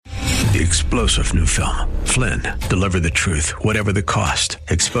The explosive new film, Flynn, deliver the truth, whatever the cost,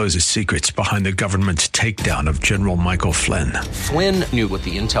 exposes secrets behind the government's takedown of General Michael Flynn. Flynn knew what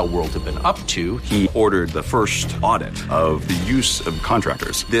the intel world had been up to. He ordered the first audit of the use of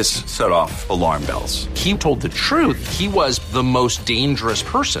contractors. This set off alarm bells. He told the truth. He was the most dangerous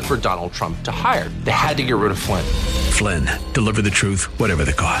person for Donald Trump to hire. They had to get rid of Flynn. Flynn, deliver the truth, whatever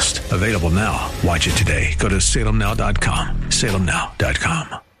the cost. Available now. Watch it today. Go to salemnow.com.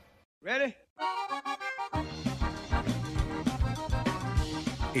 salemnow.com. Ready?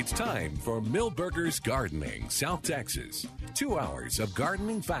 It's time for Millburgers Gardening, South Texas. 2 hours of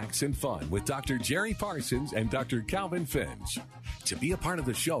gardening facts and fun with Dr. Jerry Parsons and Dr. Calvin Finch. To be a part of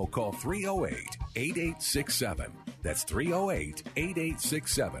the show, call 308-8867. That's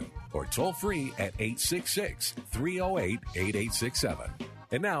 308-8867. Or toll free at 866-308-8867.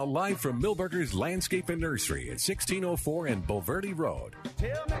 And now, live from Millburgers Landscape and Nursery at 1604 and Bulverde Road.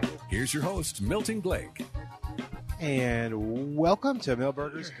 Here's your host, Milton Blake. And welcome to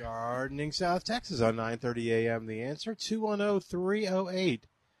Millburgers Gardening, South Texas on 9:30 a.m. The Answer, 210-308-8867.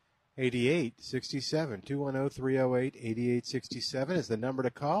 210-308-8867 is the number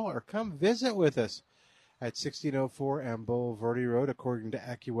to call, or come visit with us at 1604 and Bulverde Road. According to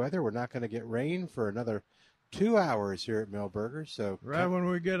AccuWeather, we're not going to get rain for another 2 hours here at Millburgers. So when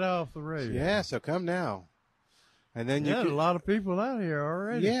we get off the radio. Yeah, so come now. And then a lot of people out here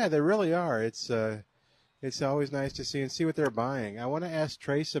already. Yeah, there really are. It's always nice to see what they're buying. I want to ask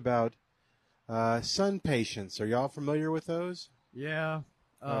Trace about sun patients. Are y'all familiar with those? Yeah.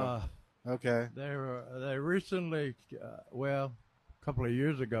 Okay. They recently, a couple of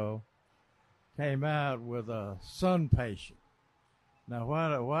years ago, came out with a sun patient. Now,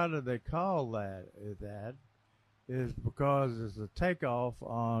 why do they call that is because it's a takeoff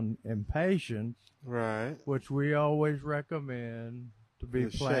on impatiens, right? Which we always recommend to be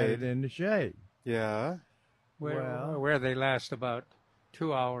planted in the shade. Yeah. Where they last about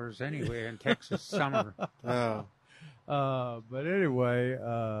 2 hours anyway in Texas summer. Oh. But anyway,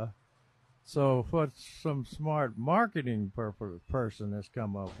 so what some smart marketing person has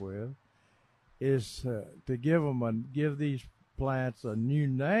come up with is to give these plants a new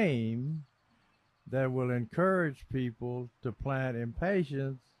name that will encourage people to plant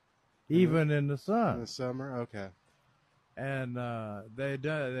impatiens even in the sun. In the summer, okay. And they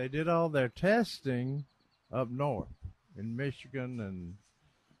did all their testing up north in Michigan and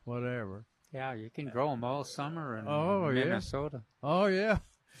whatever. Yeah, you can grow them all summer in Minnesota. Oh yeah,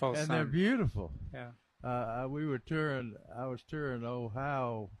 Full and sun. they're beautiful. Yeah. I was touring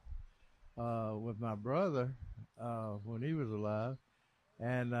Ohio with my brother when he was alive,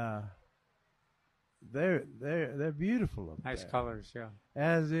 and they're beautiful. Nice colors, yeah.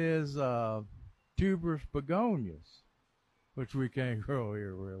 As is tuberous begonias, which we can't grow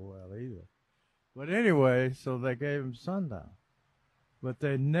here real well either. But anyway, so they gave them sundown. But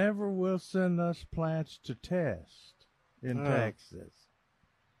they never will send us plants to test in Texas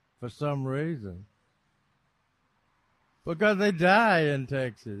for some reason. Because they die in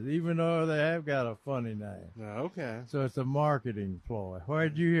Texas, even though they have got a funny name. Okay. So it's a marketing ploy. Where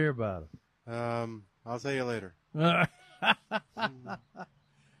did you hear about it? I'll tell you later. But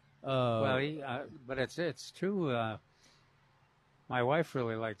it's true. My wife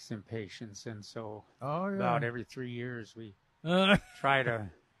really likes impatiens, and so about every 3 years we try to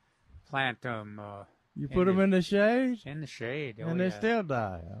plant them. You put them in the shade? In the shade. And they still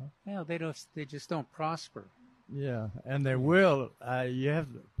die, huh? Yeah, they just don't prosper. Yeah, and they will. You have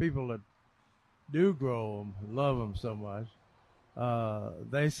people that do grow them, love them so much.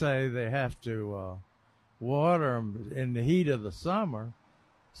 They say they have to water them in the heat of the summer,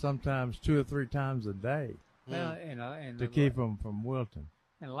 sometimes 2 or 3 times a day. Well, and to keep them from wilting.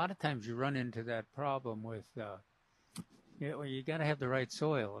 And a lot of times you run into that problem with, you got to have the right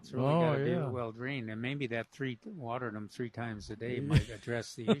soil. It's really got to be well drained, and maybe that watering them 3 times a day might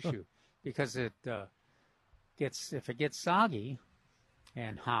address the issue, because if it gets soggy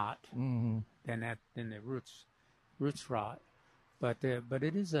and hot, then the roots rot. But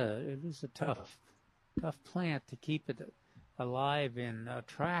it is a tough plant to keep it alive and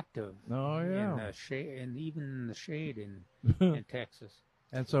attractive. In the shade, and even in the shade in Texas.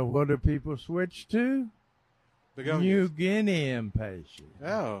 And so, what do people switch to? Begonias. New Guinea impatiens.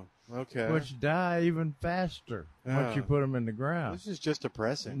 Oh, okay. Which die even faster once you put them in the ground. This is just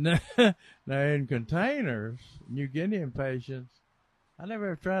depressing. Now, in containers, New Guinea impatiens, I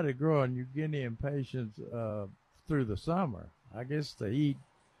never tried to grow a New Guinea impatiens through the summer. I guess the heat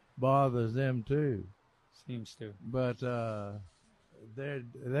bothers them too. Seems to. But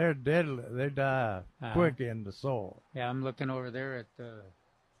they're deadly. They die quick in the soil. Yeah, I'm looking over there at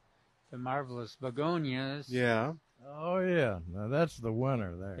the marvelous begonias. Yeah. Oh yeah, now that's the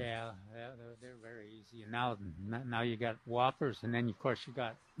winner there. Yeah, they're very easy. And now you got whoppers, and then of course you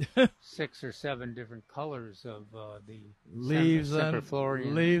got 6 or 7 different colors of the leaves and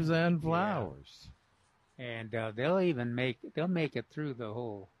flowers. Yeah. And they'll make it through the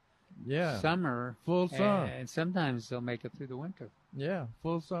whole summer, full sun, and sometimes they'll make it through the winter. Yeah,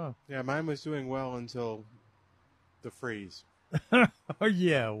 full sun. Yeah, mine was doing well until the freeze. Oh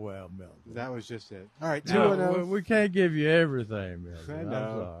yeah, well, Milton. That was just it. All right, 2-0. We can't give you everything, Milton. I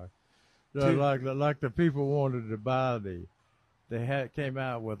know. I'm sorry. Like the people wanted to buy came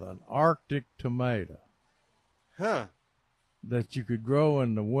out with an Arctic tomato. Huh. That you could grow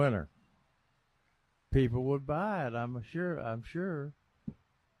in the winter. People would buy it, I'm sure.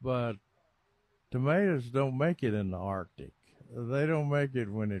 But tomatoes don't make it in the Arctic. They don't make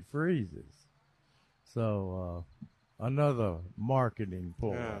it when it freezes. So, another marketing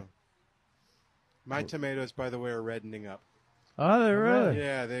ploy. Yeah. My tomatoes, by the way, are reddening up. Oh, they really?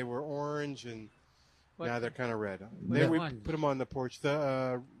 Yeah, they were orange, and now they're kind of red. We put them on the porch.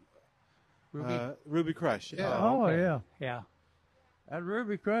 The Ruby Crush. Yeah. Oh, okay. yeah. Yeah. That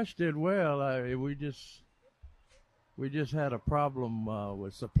Ruby Crush did well. We just had a problem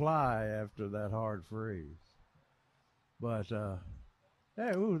with supply after that hard freeze. But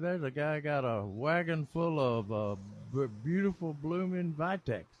hey, there's a guy got a wagon full of beautiful blooming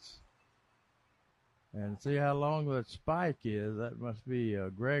Vitex. And see how long that spike is. That must be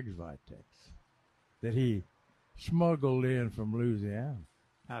Greg's Vitex that he smuggled in from Louisiana.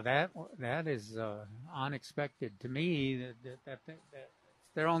 Now that is unexpected to me. That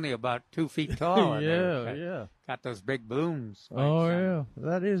they're only about 2 feet tall. Yeah. Got those big blooms. Oh yeah,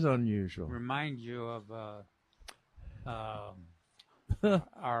 that is unusual. Remind you of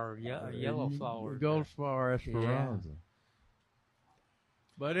our yellow flower, Goldspar Esperanza. Yeah.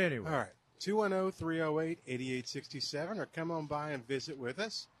 But anyway, all right. 210-308-8867, or come on by and visit with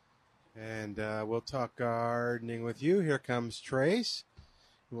us, and we'll talk gardening with you. Here comes Trace.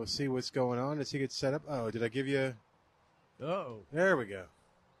 We'll see what's going on as he gets set up. Oh, did I give you? Uh-oh. There we go.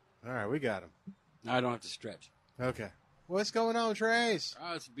 All right, we got him. I don't have to stretch. Okay. What's going on, Trace?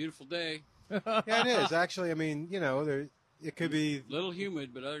 Oh, it's a beautiful day. Yeah, it is. Actually, I mean, it could be a little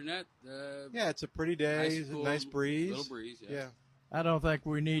humid, but other than that, yeah, it's a pretty day. Nice breeze. Little breeze, yeah. I don't think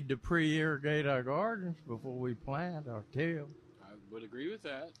we need to pre-irrigate our gardens before we plant or till. I would agree with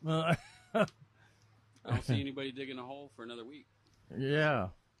that. I don't see anybody digging a hole for another week. Yeah.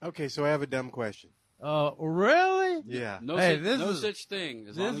 Okay, so I have a dumb question. Really? Yeah. No such thing,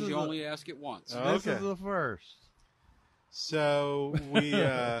 as long as you only ask it once. This is the first. So we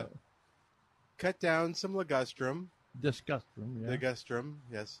cut down some ligustrum. Disgustrum, yeah. Ligustrum,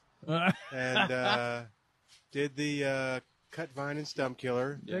 yes. And did the cut vine and stump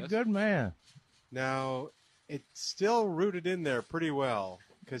killer. You're a good man. Now, it's still rooted in there pretty well.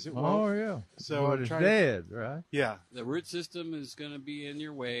 Cause it won't. Oh, yeah. So it's dead, right? Yeah. The root system is going to be in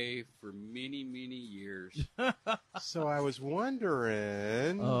your way for many, many years. So I was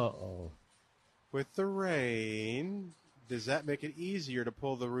wondering, with the rain, does that make it easier to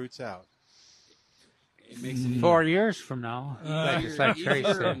pull the roots out? It makes it 4 years from now.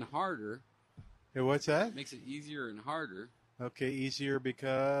 easier and harder. Hey, what's that? It makes it easier and harder. Okay, easier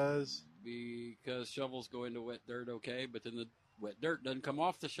because shovels go into wet dirt, okay, but then the wet dirt doesn't come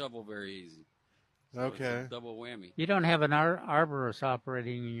off the shovel very easy. So okay. It's a double whammy. You don't have an arborist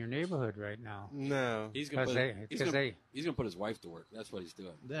operating in your neighborhood right now. No. He's going to put his wife to work. That's what he's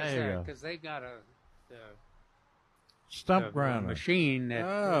doing. There you go. Because they got the stump grinder machine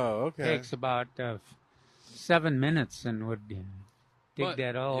that takes about 7 minutes and would dig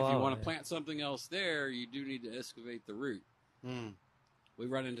that all out. If you want to plant something else there, you do need to excavate the root. Mm. We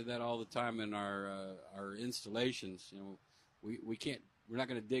run into that all the time in our installations. We're not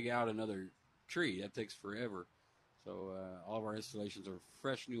going to dig out another tree. That takes forever. So all of our installations are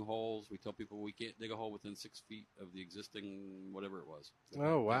fresh new holes. We tell people we can't dig a hole within 6 feet of the existing whatever it was.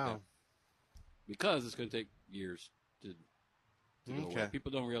 Oh, wow. Because it's going to take years to go away.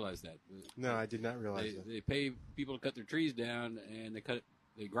 People don't realize that. No, I did not realize that. They pay people to cut their trees down, and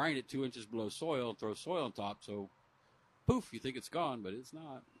they grind it 2 inches below soil and throw soil on top. So, poof, you think it's gone, but it's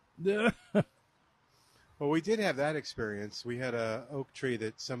not. Well, we did have that experience. We had a oak tree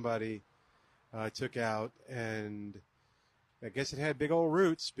that somebody took out, and I guess it had big old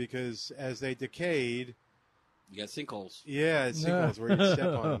roots because as they decayed, you got sinkholes. Yeah, sinkholes where you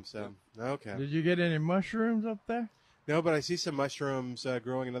step on them. So okay. Did you get any mushrooms up there? No, but I see some mushrooms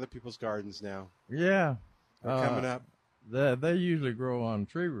growing in other people's gardens now. Yeah, They're coming up. They usually grow on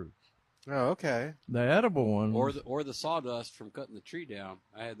tree roots. Oh, okay. The edible ones. Or the sawdust from cutting the tree down.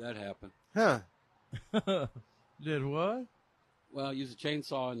 I had that happen. Huh. Did what? Well, I used a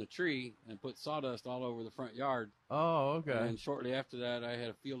chainsaw in the tree and put sawdust all over the front yard. Oh, okay. And shortly after that, I had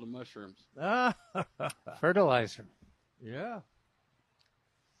a field of mushrooms. Fertilizer. Yeah.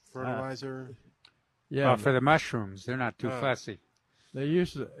 Fertilizer. Yeah. Well, for the mushrooms, they're not too fussy. They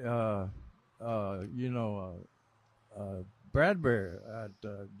used to, Bradbury,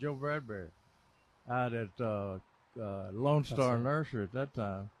 Joe Bradbury, out at Lone Star Nursery at that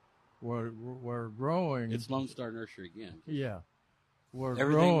time, were growing. It's Lone Star Nursery again. Yeah. We're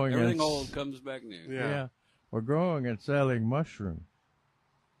Everything, growing. everything old comes back new. Yeah. We're growing and selling mushrooms.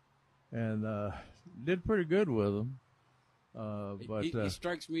 And did pretty good with them. But he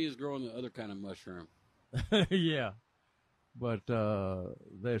strikes me as growing the other kind of mushroom. yeah. But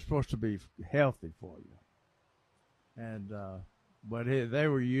they're supposed to be healthy for you. And but they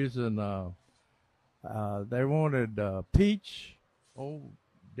were using they wanted peach, old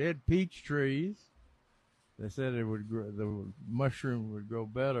dead peach trees. They said it would grow, the mushroom would grow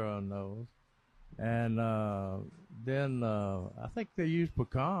better on those. And then I think they used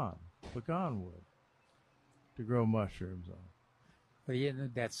pecan wood to grow mushrooms on. But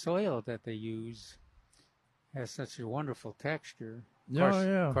that soil that they use has such a wonderful texture.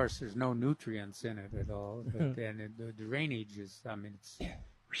 Of course, there's no nutrients in it at all. But then the drainage is, it's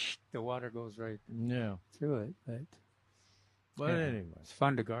the water goes right through it. But anyway, it's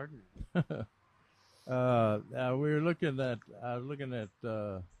fun to garden. I was looking at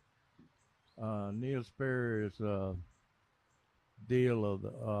Neil Sperry's deal of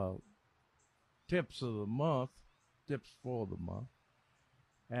the tips for the month,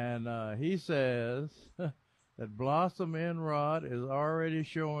 and he says that blossom end rot is already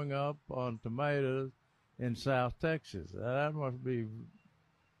showing up on tomatoes in South Texas. That must be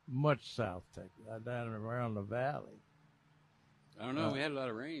much South Texas, down around the valley. I don't know. We had a lot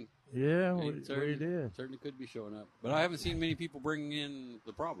of rain. Yeah, we did. Certainly could be showing up. But I haven't seen many people bringing in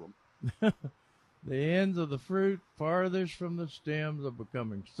the problem. The ends of the fruit farthest from the stems are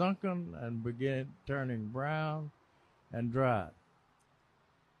becoming sunken and begin turning brown and dry.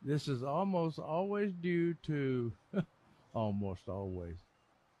 This is almost always due to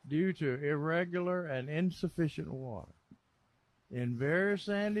irregular and insufficient water. In very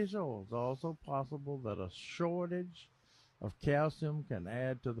sandy soils, it's also possible that a shortage of calcium can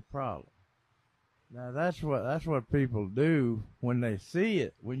add to the problem. Now that's what people do when they see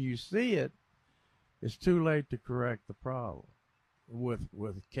it. When you see it, it's too late to correct the problem with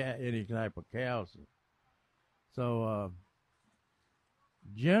any type of calcium. So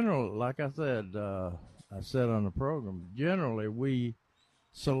like I said on the program, generally we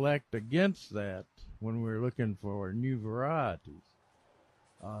select against that when we're looking for new varieties.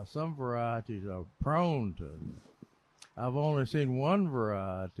 Some varieties are prone to it. I've only seen one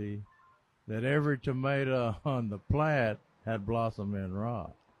variety that every tomato on the plant had blossom end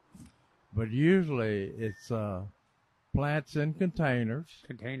rot. But usually it's plants in containers.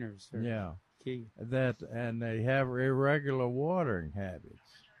 Containers. Yeah. Key. And they have irregular watering habits.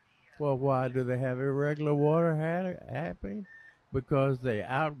 Well, why do they have irregular water happening? Because they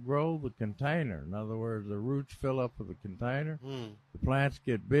outgrow the container. In other words, the roots fill up with the container. The plants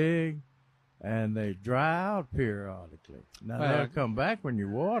get big, and they dry out periodically. Now, they'll come back when you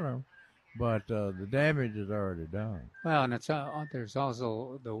water them, but the damage is already done. Well, and there's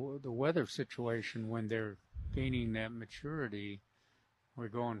also the weather situation when they're gaining that maturity. We're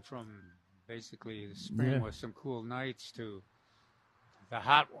going from basically the spring with some cool nights to the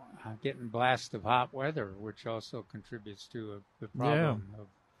getting blast of hot weather, which also contributes to the problem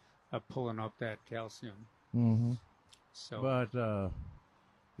of pulling up that calcium. Mm-hmm. So, but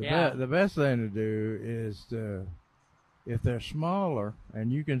the best thing to do is if they're smaller,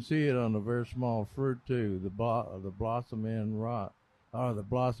 and you can see it on the very small fruit too, the blossom end rot, or the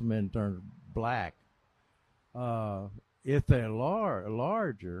blossom end turns black. If they're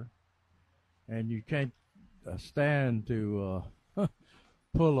larger, and you can't stand to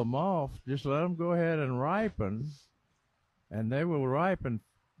pull them off, just let them go ahead and ripen, and they will ripen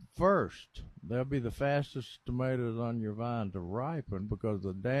first. They'll be the fastest tomatoes on your vine to ripen because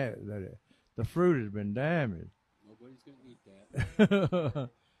the fruit has been damaged. Nobody's going to eat that.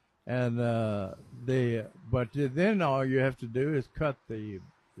 And but then all you have to do is cut the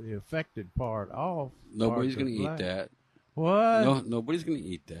affected part off. Nobody's going to eat that. What? No, nobody's going to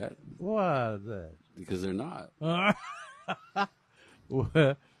eat that. Why is that? Because they're not.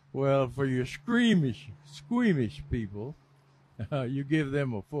 Well, for your squeamish people, you give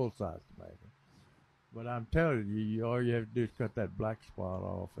them a full-size tomato. But I'm telling you, all you have to do is cut that black spot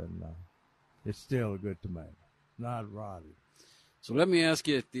off, and it's still a good tomato, not rotted. So let me ask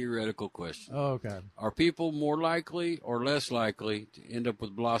you a theoretical question. Okay. Are people more likely or less likely to end up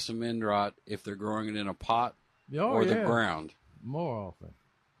with blossom end rot if they're growing it in a pot or the ground? More often.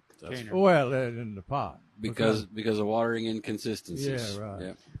 That's well, in the pot. Because of watering inconsistencies. Yeah, right.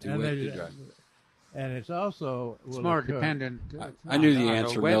 Yeah. Too wet, too dry. And it's also more dependent. I knew the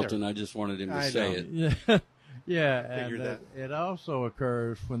answer, Milton. I just wanted him to say it. Yeah, yeah, and it also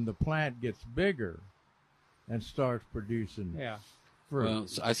occurs when the plant gets bigger and starts producing fruit. Well,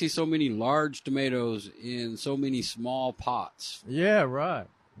 I see so many large tomatoes in so many small pots. Yeah, right.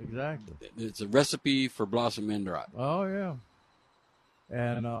 Exactly. It's a recipe for blossom end rot. Oh yeah.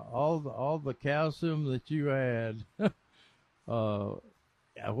 And all the calcium that you add,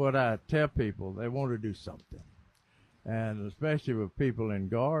 what I tell people, they want to do something, and especially with people in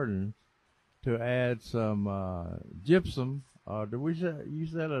gardens, to add some gypsum. You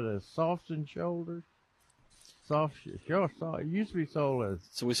said it as soft and shoulders? Soft. It used to be sold as.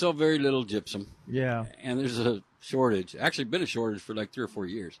 So we sell very little gypsum. Yeah. And there's a shortage. Actually, been a shortage for like 3 or 4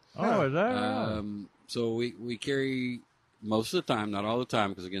 years. Oh, is that right? So we carry most of the time, not all the time,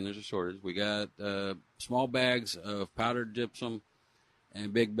 because again, there's a shortage. We got small bags of powdered gypsum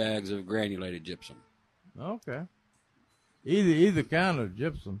and big bags of granulated gypsum. Okay. Either kind of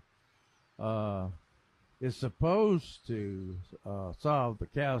gypsum is supposed to solve the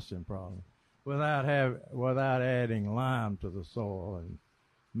calcium problem without adding lime to the soil and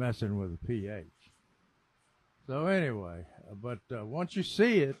messing with the pH. So anyway, but once you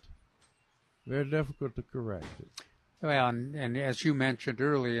see it, very difficult to correct it. Well, and as you mentioned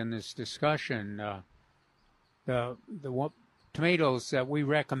earlier in this discussion, the tomatoes that we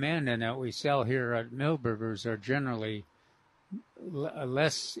recommend and that we sell here at Milberger's are generally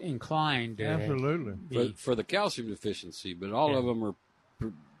less inclined to absolutely for the calcium deficiency, but all of them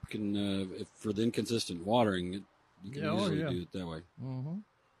can for the inconsistent watering. You can easily do it that way. Mm-hmm.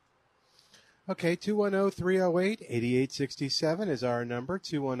 Okay, 210-308-8867 is our number.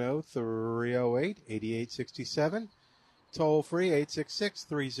 210-308-8867. Toll free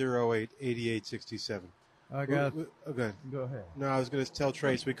 866-308-8867. Okay. Go ahead. No, I was going to tell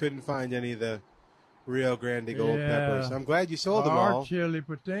Trace we couldn't find any of the Rio Grande Gold peppers. I'm glad you sold them all. Our chili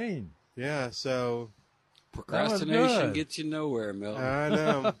patine. Yeah, so procrastination gets you nowhere, Milton. I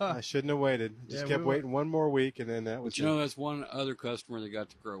know. I shouldn't have waited. Just kept waiting one more week, and then that was. But that's one other customer that got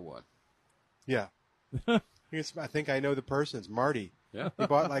to grow one. Yeah. I think I know the person. It's Marty. Yeah. He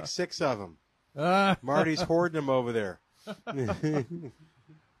bought like 6 of them. Marty's hoarding them over there.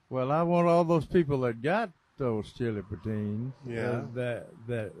 Well, I want all those people that got those chili patines. Yeah. That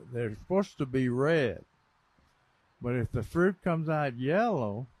they're supposed to be red, but if the fruit comes out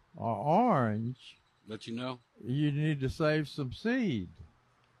yellow or orange, let you know you need to save some seed,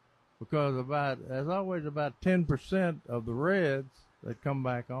 because there's always about 10% of the reds that come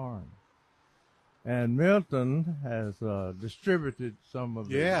back orange. And Milton has distributed some of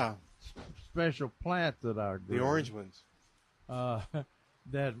the special plants that are the orange ones.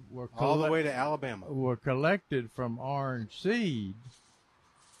 That were all the way to Alabama. Were collected from orange seed,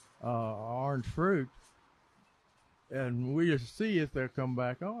 orange fruit, and we see if they'll come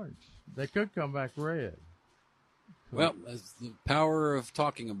back orange. They could come back red. Well, that's the power of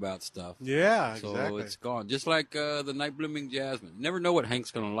talking about stuff. Yeah, so exactly. So it's gone. Just like the night blooming jasmine. You never know what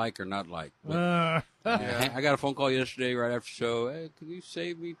Hank's going to like or not like. I got a phone call yesterday right after the show. Hey, can you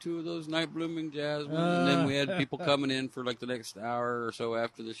save me 2 of those night blooming jasmine? And then we had people coming in for like the next hour or so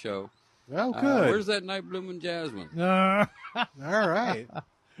after the show. Oh, good. Where's that night blooming jasmine? All right.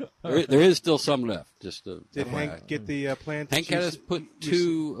 There is still some left. Did Hank get the plant? Hank had us put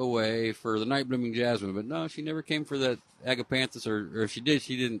 2 away for the night blooming jasmine, but no, she never came for that agapanthus, or if she did,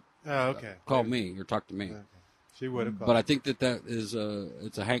 she didn't. Call me or talk to me. Okay. She would have called. But I think that is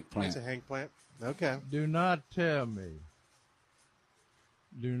it's a Hank plant. It's a Hank plant. Okay. Do not tell me.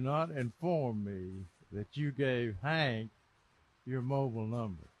 Do not inform me that you gave Hank your mobile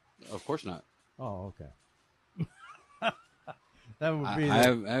number. Of course not. Oh, okay. That would be. I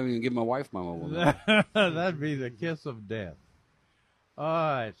haven't even given my wife my mobile number. That'd be the kiss of death. All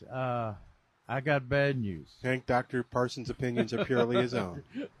right. I got bad news. Hank, Dr. Parsons' opinions are purely his own.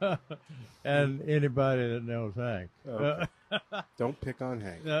 And anybody that knows Hank. Okay. Don't pick on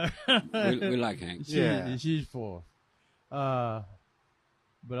Hank. we like Hank. She's fourth. But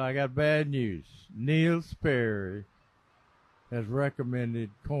I got bad news. Neil Sperry has recommended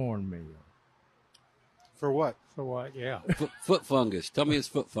cornmeal. For what? For what? Yeah. Foot fungus. Tell me it's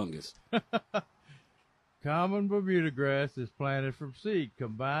foot fungus. Common Bermuda grass is planted from seed,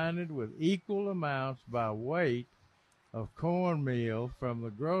 combined with equal amounts by weight of cornmeal from the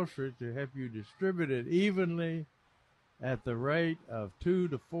grocery to help you distribute it evenly at the rate of 2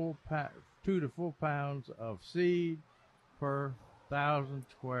 to 4 pounds of seed per 1,000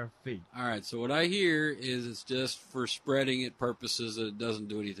 square feet. All right, so what I hear is it's just for spreading it purposes, that it doesn't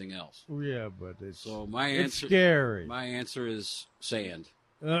do anything else. Yeah, but it's it's scary. My answer is sand.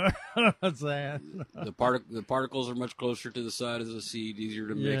 Sand. The particles are much closer to the side of the seed, easier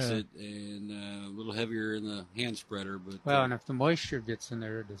to mix it, and a little heavier in the hand spreader. But and if the moisture gets in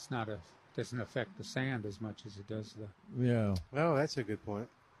there, it doesn't affect the sand as much as it does the. Yeah. Oh, that's a good point.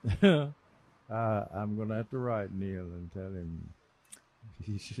 I'm going to have to write Neil and tell him.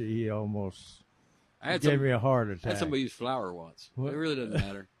 He almost gave me a heart attack. I had somebody use flour once. It really doesn't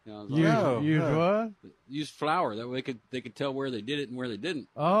matter. Use what? Use flour. That way they could tell where they did it and where they didn't.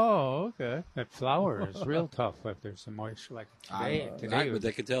 Oh, okay. That flour is real tough if there's some moisture like today. But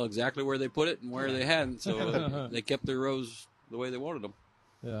they could tell exactly where they put it and where they hadn't, so they kept their rows the way they wanted them.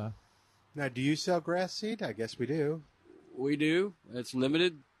 Yeah. Now, do you sell grass seed? I guess we do. We do. It's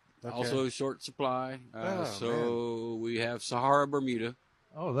limited. Okay. Also short supply. Man. We have Sahara Bermuda.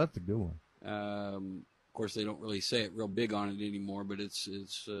 Oh, that's a good one. Of course, they don't really say it real big on it anymore, but it's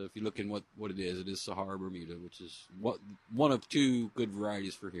if you look in what it is Sahara Bermuda, which is one of two good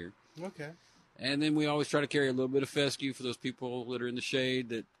varieties for here. Okay. And then we always try to carry a little bit of fescue for those people that are in the shade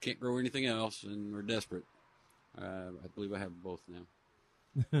that can't grow anything else and are desperate. I believe I have both now.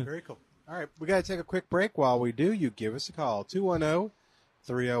 Very cool. All right, we got to take a quick break. While we do, you give us a call,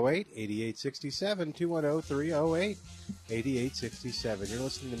 210-308-8867, 210-308-8867. You're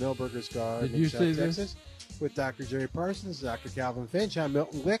listening to Millburgers Garden in South Texas with Dr. Jerry Parsons, Dr. Calvin Finch. I'm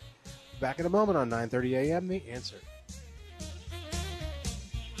Milton Glick. Back in a moment on 9:30 a.m., The Answer.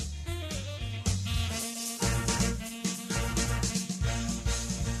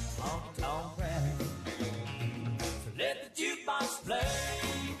 Let the jukebox play.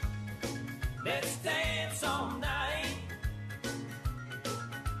 Let's dance all night.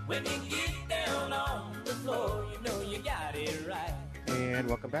 When you get down on the floor, you know you got it right. And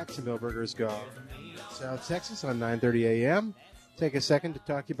welcome back to Millburgers Garden, South Texas on 9:30 a.m. Take a second to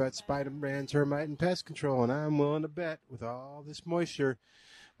talk to you about Spider-Man termite and pest control, and I'm willing to bet with all this moisture,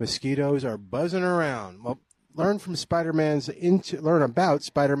 mosquitoes are buzzing around. Well, learn about Spider-Man's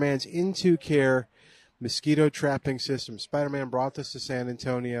Into Care mosquito trapping system. Spider-Man brought this to San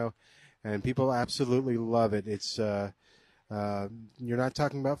Antonio, and people absolutely love it. It's you're not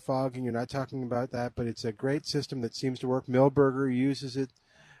talking about fogging, you're not talking about that, but it's a great system that seems to work. Millburger uses it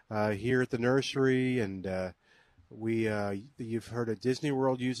here at the nursery, and you've heard of Disney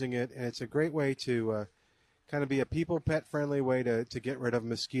World using it, and it's a great way to kind of be a pet-friendly way to get rid of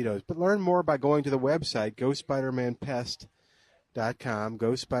mosquitoes. But learn more by going to the website, GoSpidermanPest.com,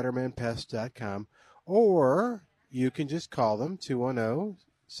 GoSpidermanPest.com, or you can just call them,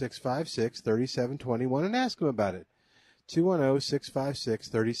 210-656-3721, and ask them about it.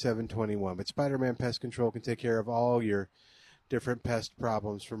 210-656-3721. But Spider-Man Pest Control can take care of all your different pest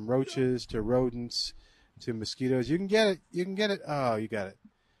problems, from roaches to rodents to mosquitoes. You can get it. Oh, you got it.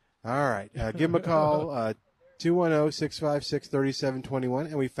 All right. Give them a call, 210-656-3721.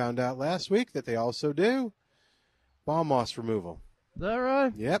 And we found out last week that they also do ball moss removal. Is that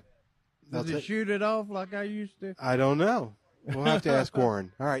right? Yep. Does he shoot it off like I used to? I don't know. We'll have to ask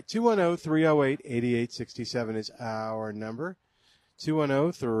Warren. All right, 210-308-8867 is our number.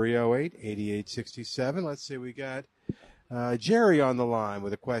 210-308-8867. Let's see, we got Jerry on the line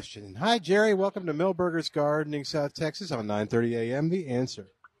with a question. Hi, Jerry. Welcome to Millburgers Gardening, South Texas on 9:30 a.m. The Answer.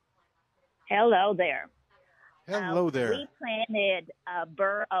 Hello there. Hello there. We planted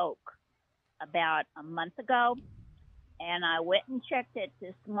bur oak about a month ago, and I went and checked it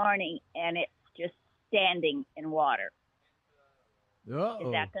this morning, and it's just standing in water. Uh-oh.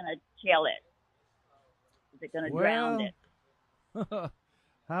 Is that going to kill it? Is it going to drown it?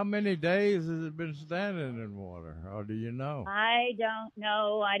 How many days has it been standing in water, or do you know? I don't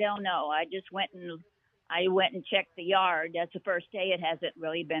know. I just went and checked the yard. That's the first day it hasn't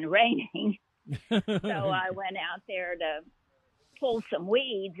really been raining. So I went out there to pull some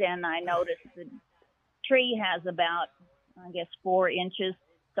weeds, and I noticed the tree has about, 4 inches.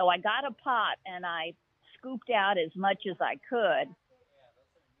 So I got a pot, and I scooped out as much as I could,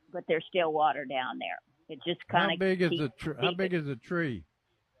 but there's still water down there. It just kind of. How big is the tree?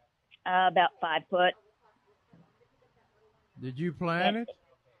 About 5 foot. Did you plant it?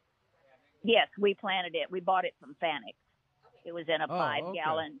 Yes, we planted it. We bought it from Fanex. It was in a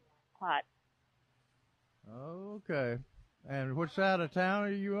 5-gallon pot. Okay. And what side of town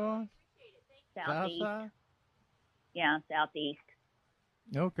are you on? Southeast. South side? Yeah, southeast.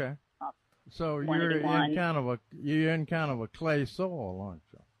 Okay. So one of you're the ones. you're in kind of a clay soil, aren't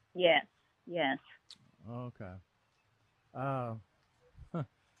you? Yes, yes. Okay.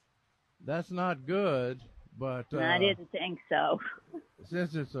 That's not good, but I didn't think so.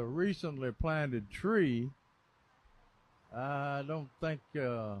 Since it's a recently planted tree, I don't think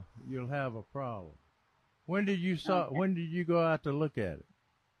you'll have a problem. When did you When did you go out to look at it?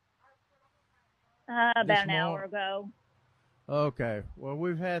 About an hour ago. Okay. Well,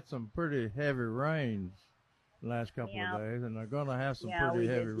 we've had some pretty heavy rains the last couple of days, and they're going to have some pretty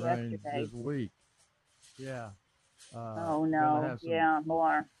heavy rains this week. Yeah. Oh no!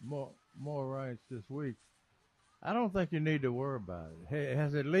 More rains this week. I don't think you need to worry about it. Hey,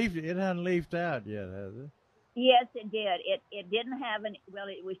 has it leafed? It hasn't leafed out yet, has it? Yes, it did. It didn't have any. Well,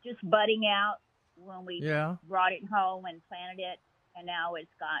 it was just budding out when we brought it home and planted it, and now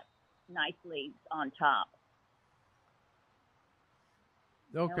it's got nice leaves on top.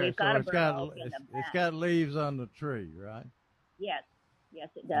 Okay, so it's got leaves on the tree, right? Yes,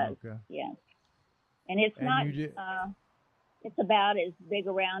 it does. Okay. Yes, and it's not. It's about as big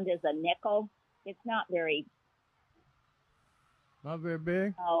around as a nickel. It's not very. Not very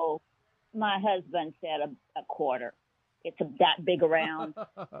big. Oh, my husband said a quarter. It's that big around.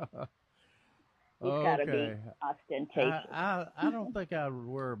 It's got to be ostentatious. I don't think I would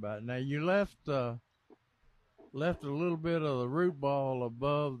worry about it. Now you left a little bit of the root ball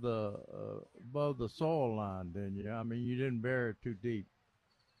above the soil line, didn't you? I mean, you didn't bury it too deep.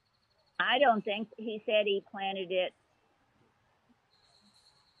 I don't think. He said he planted it.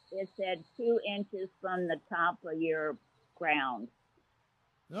 It said 2 inches from the top of your ground.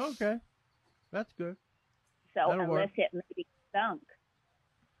 Okay, that's good. So That'll unless work. it maybe sunk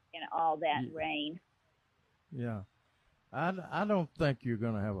in all that rain. Yeah, I don't think you're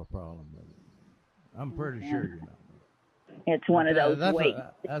going to have a problem with it. I'm pretty sure you're not. It's one of those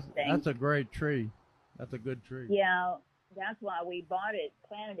that's a great tree. That's a good tree. Yeah, that's why we planted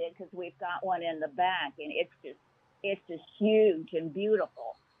it, because we've got one in the back, and it's just huge and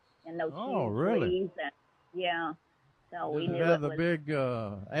beautiful. And those huge leaves. And, so we knew it had the big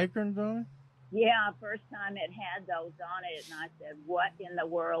acorns on it? Yeah, first time it had those on it, and I said, what in the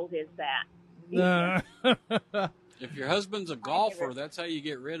world is that? If your husband's a golfer, that's how you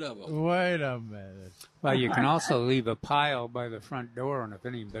get rid of them. Wait a minute. Well, you can also leave a pile by the front door, and if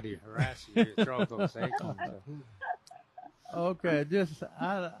anybody harasses you, throw those acorns. Okay, just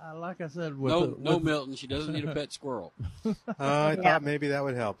like I said. No, Milton. She doesn't need a pet squirrel. I thought maybe that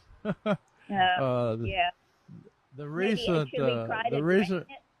would help.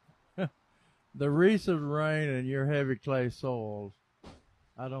 The recent rain and your heavy clay soils,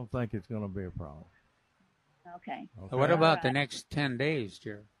 I don't think it's going to be a problem. Okay. What about the next 10 days,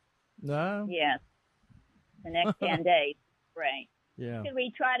 Jerry? No. Yes. The next 10 days. Right. Yeah. Should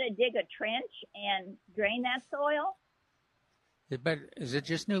we try to dig a trench and drain that soil? But is it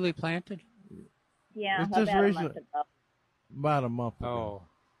just newly planted? Yeah, it's about just a month ago. About a month ago. Oh,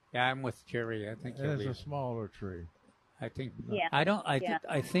 yeah, I'm with Jerry. I think it's a smaller tree. I think. Yeah.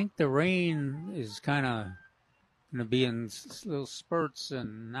 I think the rain is kind of going to be in little spurts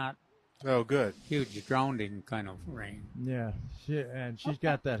and not. Oh, good. Huge drowning kind of rain. Yeah, she's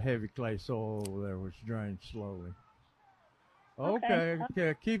got that heavy clay soil over there, which drains slowly. Okay,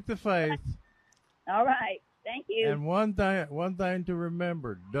 keep the faith. All right. Thank you. And one thing to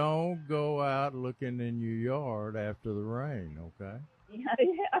remember: don't go out looking in your yard after the rain. Okay.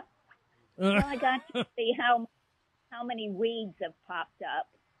 Yeah. Well, I got to see how many weeds have popped up.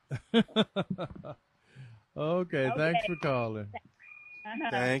 Okay. Thanks for calling.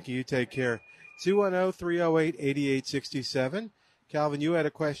 Thank you. Take care. 210-308-8867. Calvin, you had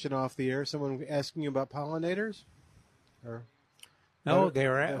a question off the air. Someone asking you about pollinators? Or no, they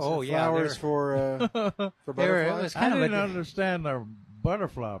were. Flowers for butterflies. I didn't understand their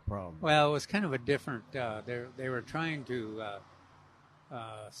butterfly problem. Well, it was kind of a different. They were trying to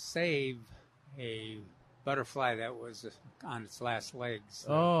save a butterfly that was on its last legs.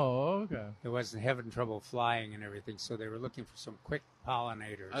 Oh, okay. It wasn't having trouble flying and everything, so they were looking for some quick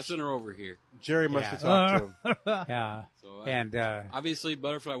pollinators. I sent her over here. Jerry must have talked to him. Yeah. So, and obviously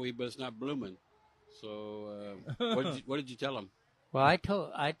butterfly weed, but it's not blooming. So what did you tell him? Well, I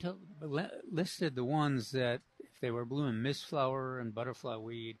listed the ones that if they were blooming, mistflower and butterfly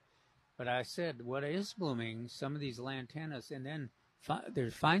weed. But I said, what is blooming? Some of these lantanas, and then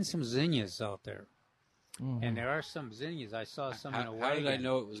find some zinnias out there. Mm-hmm. And there are some zinnias. I saw some in a wagon. How did I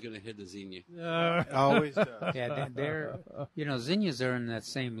know it was going to hit the zinnia? Always does. Yeah, they're zinnias are in that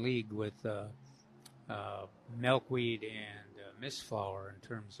same league with milkweed and mistflower in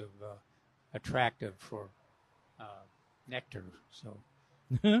terms of attractive for nectar. So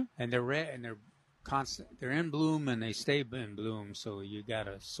and they're red and they're constant. They're in bloom and they stay in bloom. So you got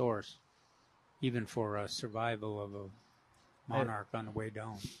a source, even for a survival of a monarch on the way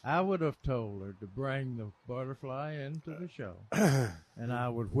down. I would have told her to bring the butterfly into the show, and I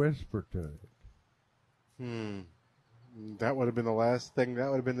would whisper to it. That would have been the last thing. That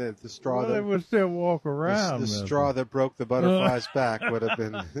would have been the straw that it would still walk around. The straw that broke the butterfly's back would have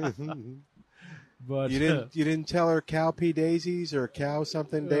been. But you didn't tell her cow pea daisies or cow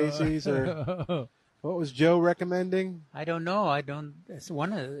something daisies or what was Joe recommending? I don't know. It was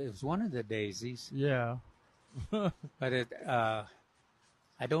one of the daisies. Yeah. But I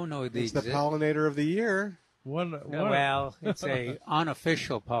don't know It's the pollinator of the year. Well, it's a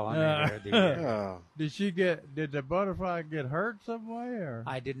unofficial pollinator of the year. Oh. Did the butterfly get hurt some way, or?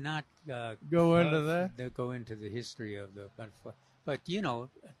 I did not go into that. Go into the history of the butterfly, but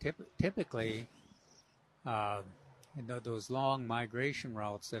typically, those long migration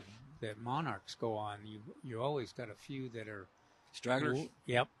routes that monarchs go on, you always got a few that are stragglers.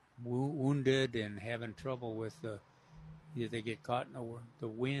 Wounded and having trouble with they get caught in the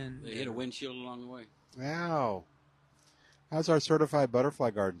wind. They hit a windshield along the way. Ow. How's our certified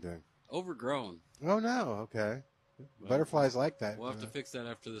butterfly garden doing? Overgrown. Oh, no. Okay. Butterflies like that. We'll have to fix that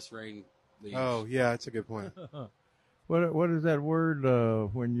after this rain leaves. Oh, yeah, that's a good point. What is that word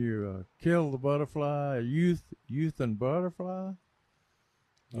when you kill the butterfly? Youth and butterfly?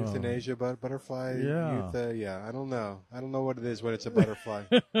 Euthanasia, butterfly? Yeah. Yeah, I don't know. I don't know what it is when it's a butterfly.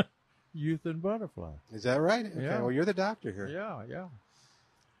 Youth and butterfly. Is that right? Okay, Yeah. well, you're the doctor here. Yeah.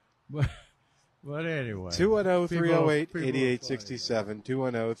 But anyway. 210-308-8867.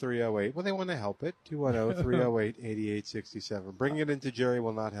 210-308. Well, they want to help it. 210-308-8867. Bringing it into Jerry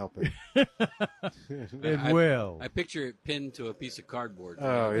will not help it. It will. I picture it pinned to a piece of cardboard.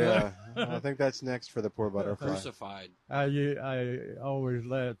 Oh, yeah. I think that's next for the poor butterfly. Crucified. I always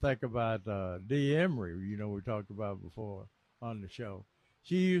think about Dee Emery, we talked about before on the show.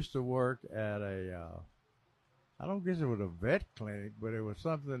 She used to work at I don't guess it was a vet clinic, but it was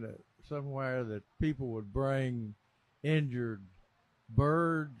somewhere that people would bring injured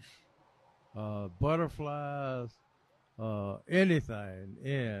birds, butterflies, anything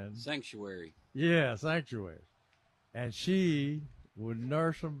in. Sanctuary. Yeah, sanctuary. And she would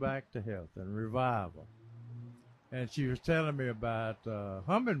nurse them back to health and revive them. And she was telling me about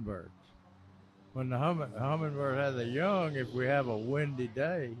hummingbirds. When the hummingbird has a young, if we have a windy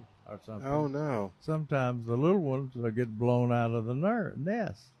day or something. Oh, no. Sometimes the little ones will get blown out of the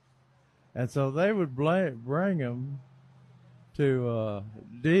nest. And so they would bring them to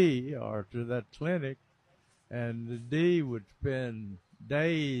Dee or to that clinic, and the Dee would spend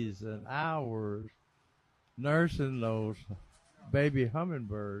days and hours nursing those baby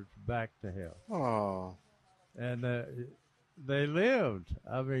hummingbirds back to health. Oh. And they lived.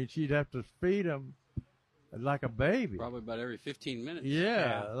 I mean, she'd have to feed them like a baby. Probably about every 15 minutes.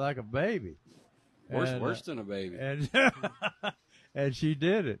 Yeah, like a baby. Worse than a baby. And and she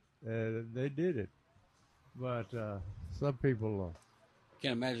did it. They did it. But some people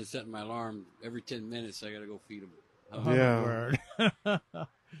can't imagine setting my alarm every 10 minutes. I got to go feed them. Yeah.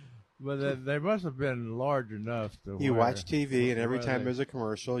 But they must have been large enough to. You watch TV, and every time there's a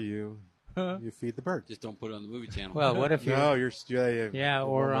commercial, you feed the bird. Just don't put it on the movie channel. Well, what if you? No, you're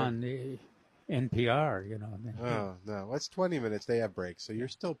or on the NPR, Oh no, that's 20 minutes. They have breaks, so you're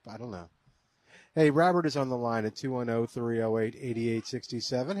still. I don't know. Hey, Robert is on the line at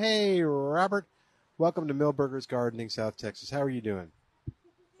 210-308-8867. Hey, Robert, welcome to Millburgers Gardening, South Texas. How are you doing?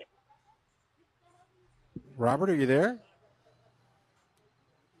 Robert, are you there?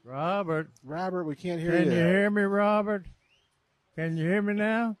 Robert, we can't hear you. Can you hear me, Robert? Can you hear me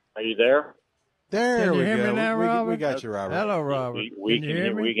now? Are you there? Can you hear me now, Robert? We got you, Robert. Hello, Robert. We can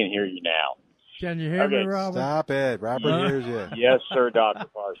hear you now. Can you hear me, Robert? Stop it. Robert hears you. Yes, sir, Dr.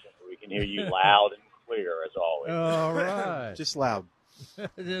 Parsons. We can hear you loud and clear, as always. All right. Just loud.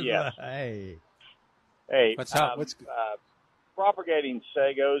 Yes. Hey. What's up? Propagating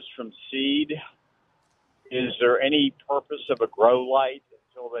sagos from seed, is there any purpose of a grow light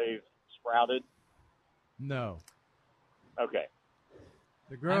until they've sprouted? No. Okay.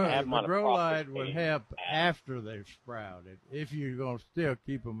 The grow light would help after they've sprouted if you're going to still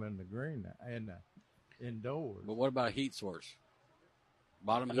keep them in the green indoors. But what about a heat source?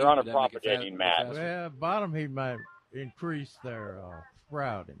 Bottom heat? They're on a propagating mat. Well, bottom heat might increase their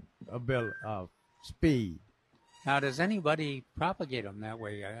sprouting ability, speed. Now, does anybody propagate them that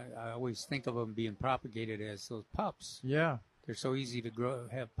way? I always think of them being propagated as those pups. Yeah. They're so easy to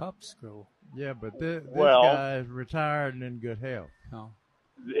have pups grow. Yeah, but this guy is retired and in good health. Oh.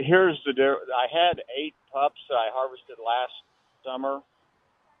 Here's the difference. I had 8 pups that I harvested last summer,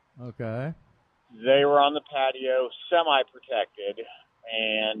 Okay. They were on the patio, semi-protected,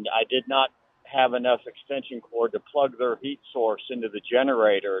 and I did not have enough extension cord to plug their heat source into the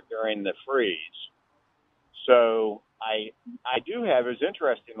generator during the freeze. So I do have, it was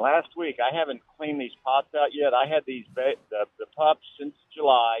interesting, last week I haven't cleaned these pots out yet. I had these the pups since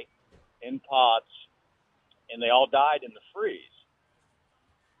July in pots, and they all died in the freeze.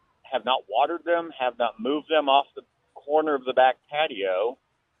 Have not watered them, have not moved them off the corner of the back patio.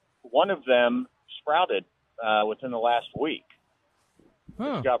 One of them sprouted within the last week.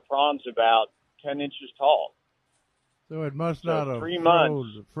 Huh. It's got prawns about 10 inches tall. So it must not have 3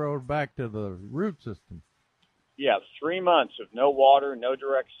 months. froze back to the root system. Yeah, 3 months of no water, no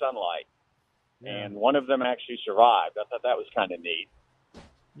direct sunlight. Yeah. And one of them actually survived. I thought that was kind of neat.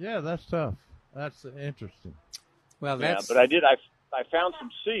 Yeah, that's tough. That's interesting. Well, that's... Yeah, but I found some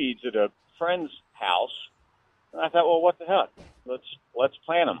seeds at a friend's house, and I thought, well, what the heck? Let's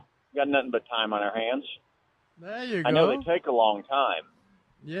plant them. Got nothing but time on our hands. There you go. I know they take a long time.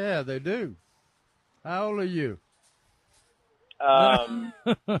 Yeah, they do. How old are you? I'll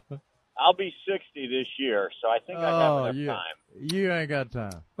be 60 this year, so I think I have enough time. You ain't got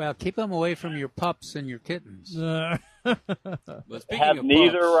time. Well, keep them away from your pups and your kittens. But speaking have of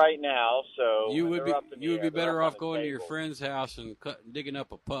neither pups, right now, so you would be they're better up off on the going to your table. friend's house and digging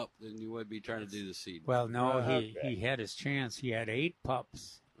up a pup than you would be trying to do the seed. Well, no, Okay. he had his chance. He had 8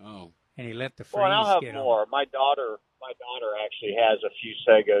 pups, Oh, and he let the freeze Well, and I'll have get more. My daughter actually has a few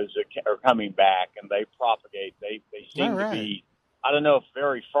sagos that are coming back, and they propagate. They seem to be, I don't know if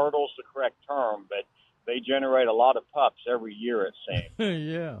very fertile is the correct term, but they generate a lot of pups every year, it seems.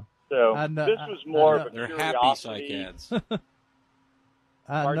 Yeah. So this was more of a they're curiosity. happy cycads.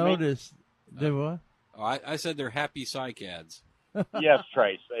 I Pardon me? noticed. Did what? Oh, I said they're happy cycads. Yes,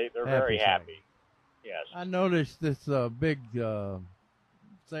 Trace, they're very Happy happy. Yes. I noticed this big sago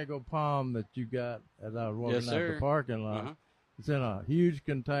palm that you got as I was walking Yes, out sir. the parking lot. Uh-huh. It's in a huge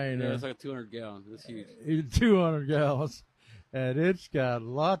container. Yeah, it's like a 200-gallon. It's huge. It's 200 gallons, and it's got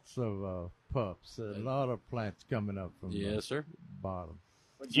lots of pups and a lot of plants coming up from the Yes, sir. bottom.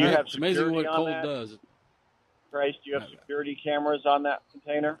 Do you have It's amazing security what on cold that? does. Trace, do you have security cameras on that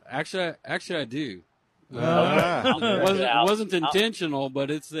container? Actually, I do. I'll check It it out. wasn't intentional,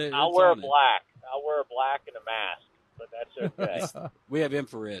 but it's the. I'll it's wear on it. black. I'll wear a black and a mask, but that's okay. We have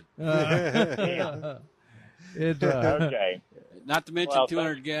infrared. It, Okay. Not to mention Well,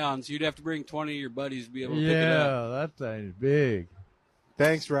 200 gallons. You'd have to bring 20 of your buddies to be able to pick it up. yeah, that thing's big.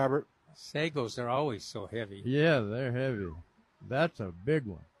 Thanks, Robert. Sagos are always so heavy. Yeah, they're heavy. That's a big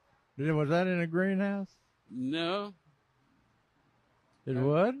one. Was that in a greenhouse? No, It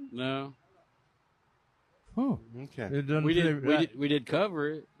was? no. Huh. Okay. It doesn't. We did cover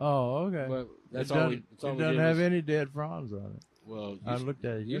it, Oh, okay. but that's it all. doesn't, That's all it we doesn't did have was- any dead fronds on it. Well, I looked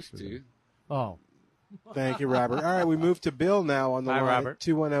at it used yesterday. to. Oh. Thank you, Robert. All right, we move to Bill now on the Hi, line. Robert.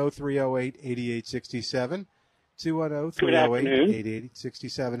 210-308-8867.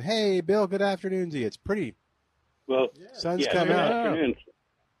 210-308-8867. Hey, Bill, good afternoon to you. It's pretty. Well, Sun's yeah, come good out. afternoon.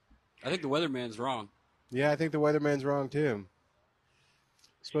 I think the weatherman's wrong. Yeah, I think the weatherman's wrong, too.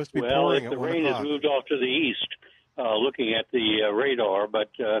 It's supposed to be Well, pouring if at the 1 rain has o'clock. moved off to the east, looking at the radar, but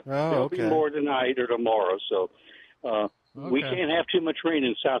there'll be okay. more tonight or tomorrow. So we Okay. can't have too much rain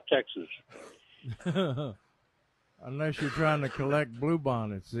in South Texas. Unless you're trying to collect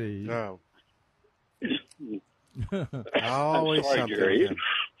bluebonnet seeds. No. I'm Always sorry, something. Jerry.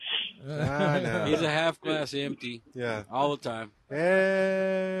 man. I know. He's a half glass empty. Yeah. All the time.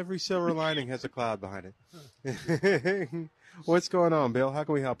 Every silver lining has a cloud behind it. What's going on, Bill? How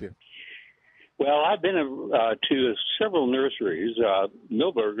can we help you? Well, I've been to several nurseries,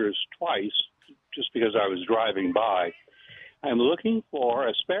 Millburgers twice, just because I was driving by. I'm looking for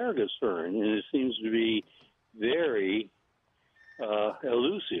asparagus fern, and it seems to be very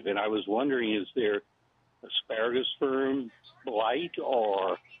elusive. And I was wondering, is there asparagus fern blight,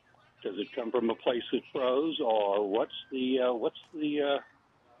 or does it come from a place that froze, or what's the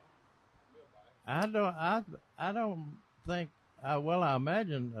I don't think. Well, I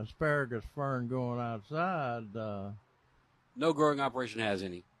imagine asparagus fern going outside. No growing operation has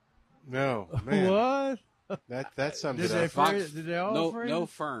any. No, man. What? That sums Did it they up. freeze? Did they all freeze? No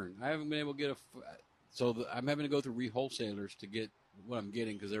fern. I haven't been able to get I'm having to go through re-wholesalers to get what I'm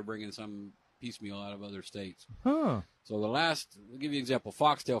getting because they're bringing some piecemeal out of other states. Huh. So I'll give you an example.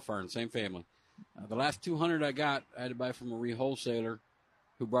 Foxtail fern, same family. The last 200 I got, I had to buy from a re-wholesaler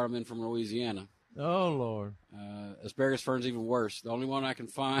who brought them in from Louisiana. Oh, Lord. Asparagus fern's even worse. The only one I can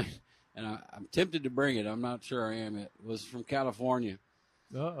find, and I'm tempted to bring it, I'm not sure I am, it was from California.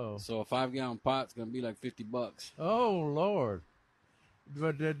 Uh-oh. So a 5-gallon pot's going to be like $50. Oh, Lord.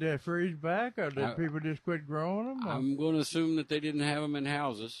 But did they freeze back, or did people just quit growing them? I'm going to assume that they didn't have them in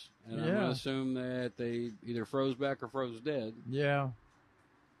houses, and I'm going to assume that they either froze back or froze dead. Yeah.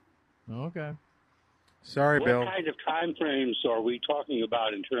 Okay. Sorry, Bill. What kind of time frames are we talking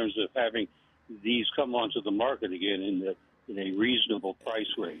about in terms of having these come onto the market again in a reasonable price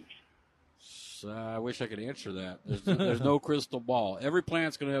range? So I wish I could answer that. There's no crystal ball. Every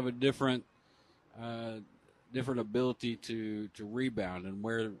plant's going to have a different ability to rebound, and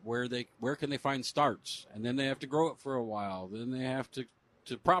where can they find starts, and then they have to grow it for a while. Then they have to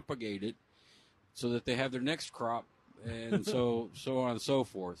propagate it so that they have their next crop, and so on and so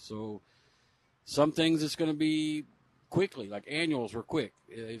forth. So some things it's going to be quickly, like annuals were quick.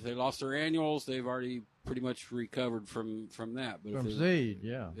 If they lost their annuals, they've already pretty much recovered from that. But from seed,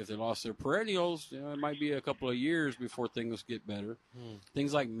 yeah. If they lost their perennials, it might be a couple of years before things get better.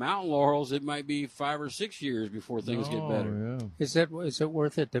 Things like mountain laurels, it might be 5 or 6 years before things get better. Yeah. Is it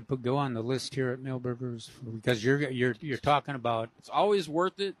worth it to go on the list here at Milberger's? Because you're talking about it's always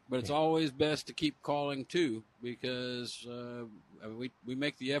worth it, but it's always best to keep calling too, because we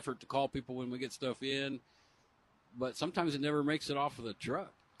make the effort to call people when we get stuff in, but sometimes it never makes it off of the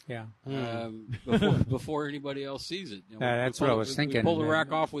truck. Yeah. Before anybody else sees it. That's what I was thinking. We pull the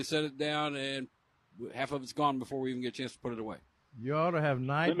rack off, we set it down, and half of it's gone before we even get a chance to put it away. You ought to have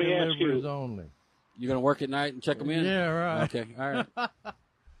night deliveries only. You're going to work at night and check them in? Yeah, right. Okay, all right.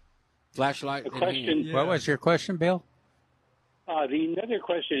 Flashlight in question. hand. What was your question, Bill? The other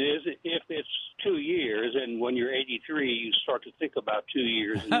question is, if it's 2 years, and when you're 83, you start to think about 2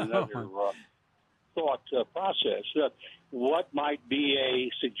 years in another thought process, what might be a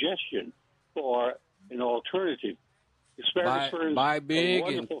suggestion for an alternative? Asparagus ferns buy big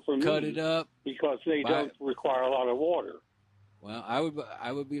are and for cut me it up because they don't require a lot of water. Well,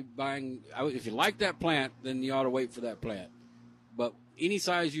 I would be buying. If you like that plant, then you ought to wait for that plant. But any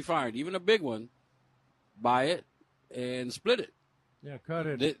size you find, even a big one, buy it and split it. Yeah, cut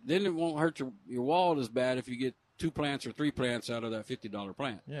it. Then it won't hurt your wall as bad if you get 2 plants or 3 plants out of that $50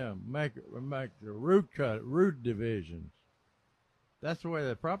 plant. Yeah, make the root divisions. That's the way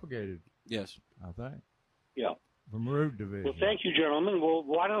they propagated. Yes, I think. Yeah. From root division. Well, thank you, gentlemen. Well,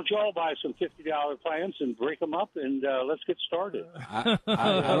 why don't you all buy some $50 plants and break them up, and let's get started. I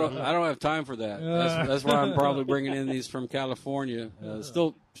don't have time for that. That's why I'm probably bringing in these from California.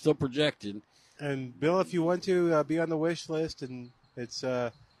 Still projected. And Bill, if you want to be on the wish list, and it's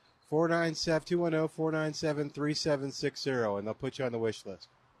 217-497-3760, and they'll put you on the wish list.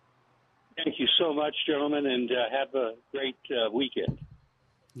 Thank you so much, gentlemen, and have a great weekend.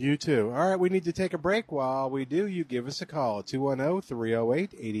 You too. All right, we need to take a break. While we do, you give us a call,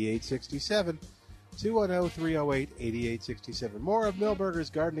 210-308-8867. 210-308-8867. More of Milberger's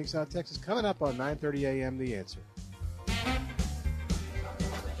Gardening South Texas coming up on 9:30 a.m. The Answer.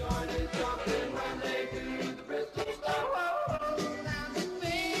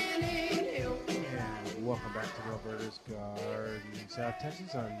 And welcome back to Milberger's Gardening South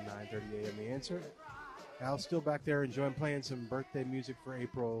Texas on 9:30 a.m. The Answer. Al's still back there enjoying playing some birthday music for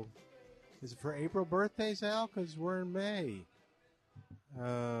April. Is it for April birthdays, Al? Because we're in May.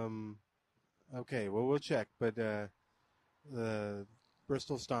 Okay, well, we'll check. But the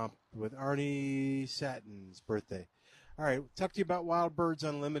Bristol Stomp with Arnie Sattin's birthday. All right, talk to you about Wild Birds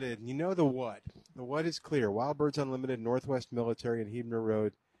Unlimited. You know the what. The what is clear. Wild Birds Unlimited, Northwest Military and Huebner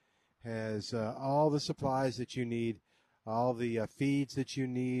Road has all the supplies that you need, all the feeds that you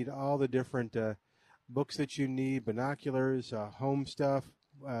need, all the different books that you need, binoculars, home stuff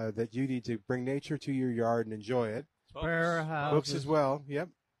that you need to bring nature to your yard and enjoy it. Sparrow houses. Books as well. Yep.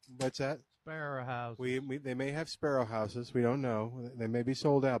 What's that? Sparrow houses. They may have sparrow houses. We don't know. They may be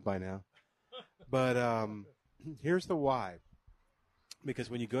sold out by now. But here's the why. Because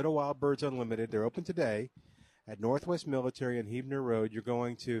when you go to Wild Birds Unlimited, they're open today at Northwest Military and Huebner Road. You're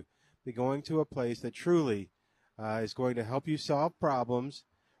going to be going to a place that truly is going to help you solve problems,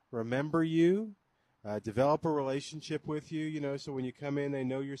 remember you, develop a relationship with you, so when you come in, they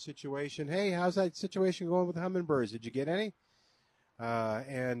know your situation. Hey, how's that situation going with hummingbirds? Did you get any?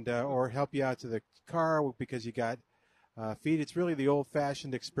 Or help you out to the car because you got feed. It's really the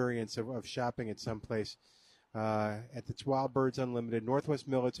old-fashioned experience of shopping at some place at the Wild Birds Unlimited, Northwest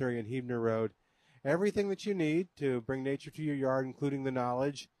Military and Huebner Road. Everything that you need to bring nature to your yard, including the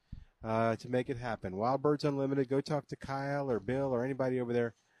knowledge to make it happen. Wild Birds Unlimited. Go talk to Kyle or Bill or anybody over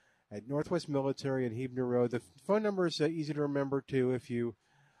there at Northwest Military and Huebner Road. The phone number is easy to remember, too, if you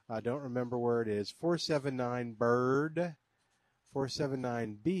don't remember where it is. 479-BIRD,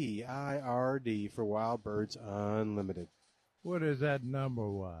 479-BIRD for Wild Birds Unlimited. What is that number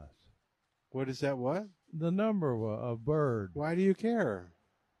was? What is that? What? The number of bird. Why do you care?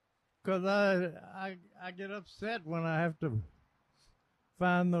 Because I get upset when I have to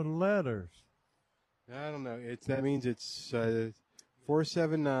find the letters. I don't know. That means it's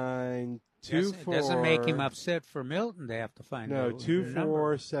 479 24. It doesn't make him upset for Milton to have to find. No, the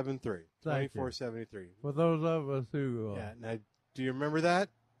 2473. Thank you. 2473. For those of us who. Yeah. Now, do you remember that?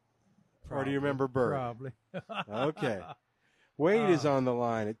 Or do you remember Bird? Probably. Okay. Wade is on the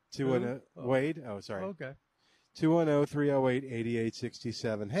line at 210. Wade? Oh, sorry. Okay.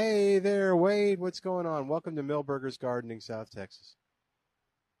 210-308-8867. Hey there, Wade. What's going on? Welcome to Millburgers Gardening, South Texas.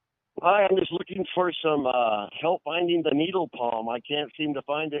 Hi, I'm just looking for some help finding the needle palm. I can't seem to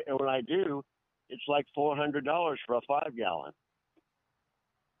find it, and when I do, it's like $400 for a 5-gallon.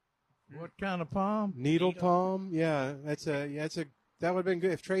 What kind of palm? Needle palm? Yeah, that would have been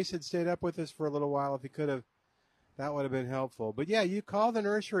good if Trace had stayed up with us for a little while. If he could have, that would have been helpful. But yeah, you call the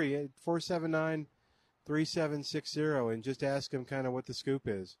nursery at 479-3760 and just ask them kind of what the scoop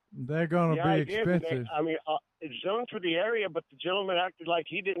is. They're going to be expensive. I mean, it's zoned for the area, but the gentleman acted like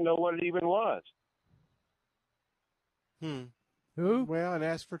he didn't know what it even was. Who? Well, and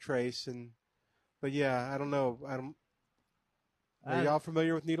ask for Trace, but yeah, I don't know. Are y'all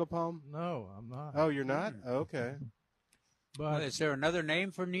familiar with needle palm? No, I'm not. Oh, you're not? Okay. But is there another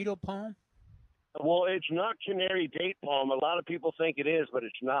name for needle palm? Well, it's not canary date palm. A lot of people think it is, but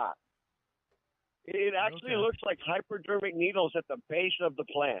it's not. It actually looks like hypodermic needles at the base of the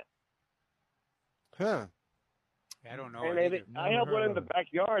plant. Huh. I don't know. And I have one in the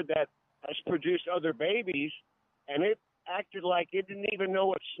backyard that has produced other babies, and it acted like it didn't even know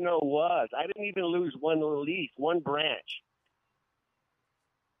what snow was. I didn't even lose one leaf, one branch.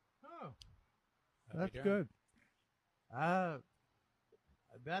 Oh, that's good.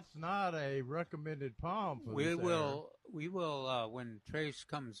 That's not a recommended palm for we this will when Trace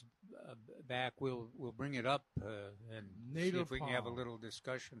comes back, we'll bring it up and see if we can have a little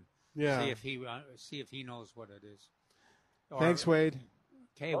discussion. Yeah. See if he knows what it is. Thanks, Wade.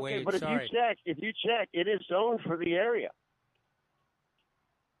 Okay, Wade. But sorry. if you check, it is zoned for the area.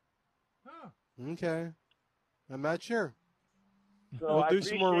 Okay. I'm not sure. So we'll I do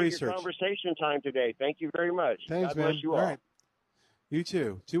some more appreciate your research. Conversation time today. Thank you very much. Thanks, God man. bless you all. All right. You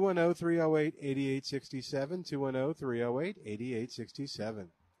too. 210-308-8867. 210-308-8867.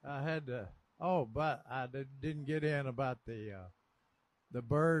 I had to. Oh, but I didn't get in about the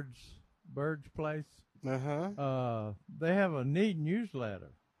birds place. They have a neat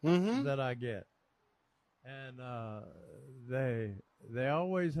newsletter that I get, and they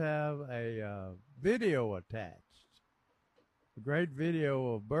always have a video attached. A great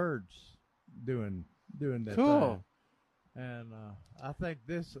video of birds doing that. Cool. Thing. And I think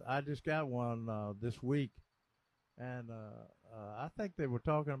I just got one this week, and I think they were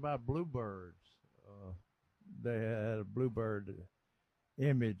talking about bluebirds. They had a bluebird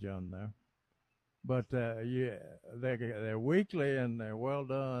image on there, but they're weekly and they're well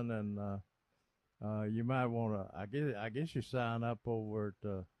done, and you might want to. I guess you sign up over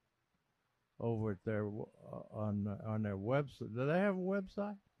at their on their website. Do they have a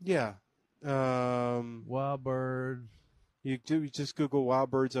website? Yeah. Wild Birds. You just Google Wild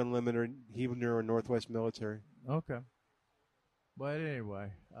Birds Unlimited, Huebner or Northwest Military. Okay. But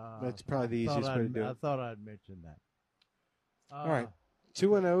anyway. That's probably the easiest way to do it. I thought I'd mention that. All right.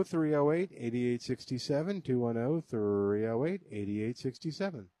 210-308-8867.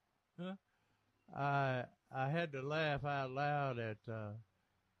 210-308-8867. I had to laugh out loud at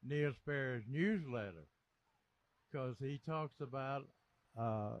Neil Sperry's newsletter because he talks about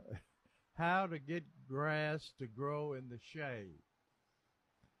how to get grass to grow in the shade.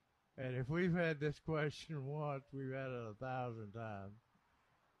 And if we've had this question once, we've had it 1,000 times.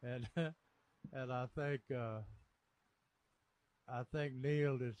 And I think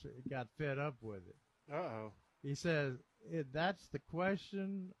Neil just got fed up with it. Uh-oh. He says, that's the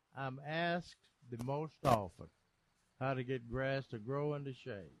question I'm asked the most often, how to get grass to grow in the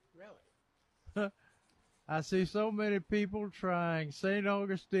shade. Really? I see so many people trying St.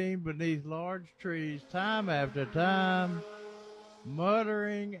 Augustine beneath large trees time after time,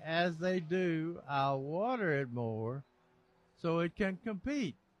 muttering as they do, I'll water it more so it can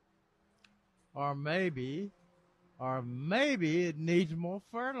compete. Or maybe it needs more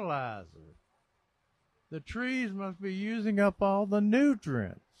fertilizer. The trees must be using up all the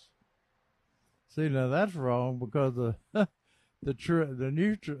nutrients. See, now that's wrong because the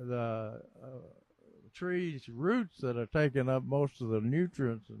tree's roots that are taking up most of the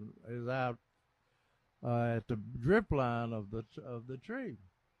nutrients is out at the drip line of the tree.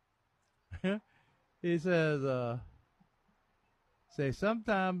 He says, Say,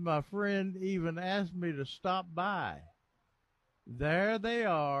 sometimes my friend even asked me to stop by. There they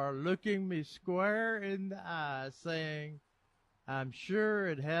are, looking me square in the eye, saying, I'm sure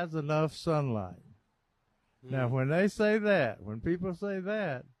it has enough sunlight. Now, when they say that, when people say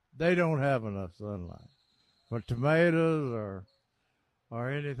that, they don't have enough sunlight for tomatoes or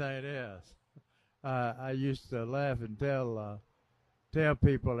anything else. I used to laugh and tell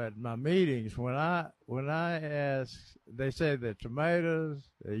people at my meetings when I ask, they say that tomatoes,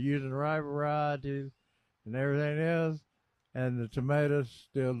 they're using the right varieties and everything else, and the tomatoes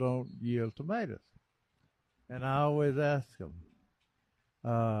still don't yield tomatoes. And I always ask them,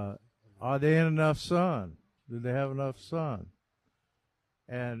 are they in enough sun? Do they have enough sun?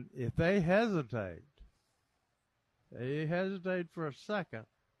 And if they hesitate for a second,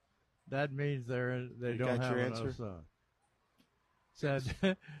 that means they don't have enough sun.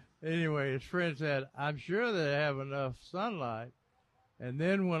 Said, anyway, his friend said, I'm sure they have enough sunlight. And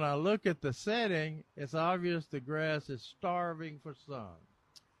then when I look at the setting, it's obvious the grass is starving for sun.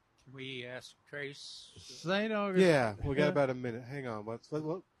 Can we ask Trace? St. Augustine. Yeah, we got about a minute. Hang on.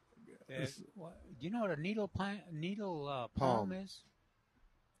 Do you know what a needle palm is?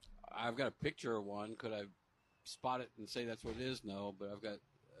 I've got a picture of one. Could I spot it and say that's what it is? No, but I've got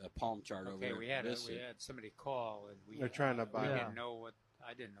a palm chart over there. We had somebody call, and they're trying to buy. I didn't know what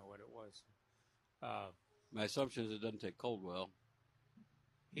it was. My assumption is it doesn't take cold well.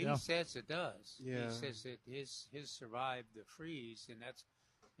 He says it does. Yeah. He says that his survived the freeze, and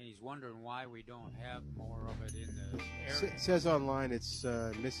he's wondering why we don't have more of it in the area. It says online it's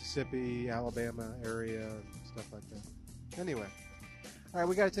Mississippi, Alabama area, and stuff like that. Anyway. All right,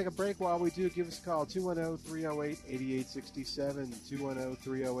 we got to take a break. While we do, give us a call,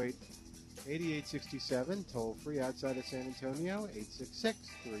 210-308-8867, 210-308-8867, toll free outside of San Antonio,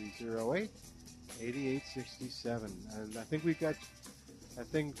 866-308-8867. And I think we've got that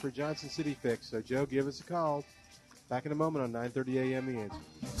thing for Johnson City fixed. So, Joe, give us a call. Back in a moment on 9:30 a.m. The Answer.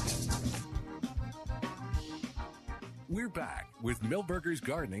 We're back with Milberger's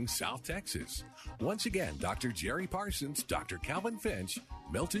Gardening, South Texas. Once again, Dr. Jerry Parsons, Dr. Calvin Finch,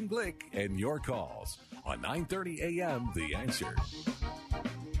 Milton Glick, and your calls on 9:30 a.m. The Answer.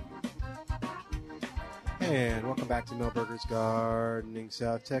 And welcome back to Milberger's Gardening,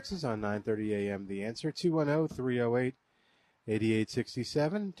 South Texas on 9:30 a.m. The Answer, 210-308-8867,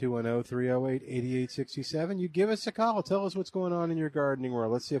 210-308-8867. You give us a call. Tell us what's going on in your gardening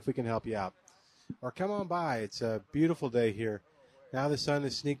world. Let's see if we can help you out. Or come on by. It's a beautiful day here. Now the sun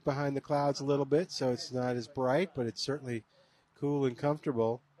has sneaked behind the clouds a little bit, so it's not as bright, but it's certainly cool and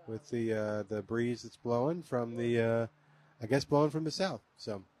comfortable with the breeze that's blowing from blowing from the south.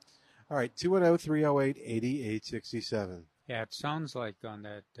 So, all right, 210-308-8867. Yeah, it sounds like on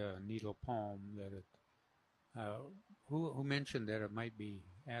that needle palm that it. Who mentioned that it might be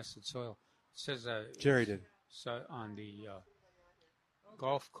acid soil? It says Jerry did. So on the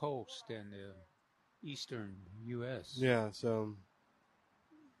Gulf Coast and the eastern U.S. Yeah. So.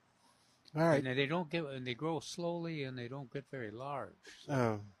 All right. And they grow slowly and they don't get very large.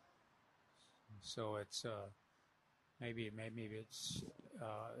 So it's maybe it's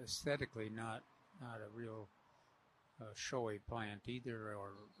aesthetically not a real showy plant either,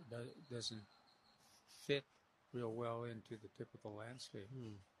 or doesn't fit real well into the typical landscape.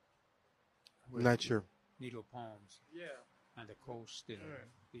 I'm not sure. Needle palms. Yeah. On the coast in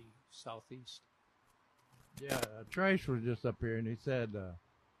the southeast. Yeah, Trace was just up here and he said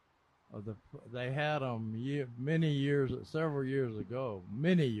they had them several years ago,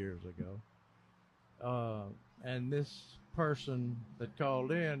 and this person that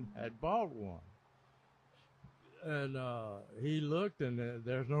called in had bought one. And he looked and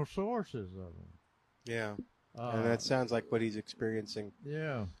there's no sources of them. Yeah. And that sounds like what he's experiencing.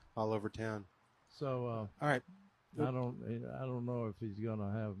 Yeah. All over town. So, all right. I don't know if he's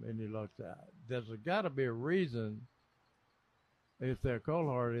gonna have any luck. There's got to be a reason, if they're cold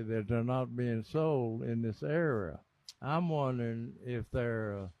hardy, that they're not being sold in this area. I'm wondering if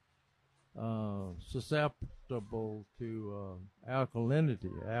they're susceptible to alkaline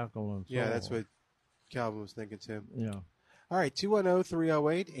soil. Yeah, that's what Calvin was thinking too. Yeah. All right,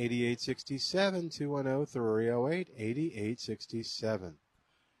 210-308-8867, 210-308-8867.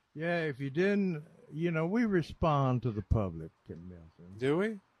 Yeah, if you didn't, we respond to the public, Milton. Do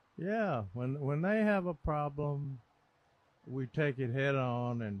we? Yeah, when they have a problem, we take it head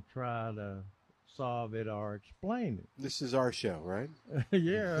on and try to solve it or explain it. This is our show, right?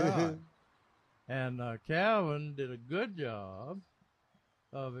 Yeah. Right. And Calvin did a good job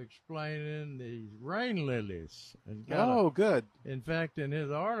of explaining these rain lilies. And good. In fact, in his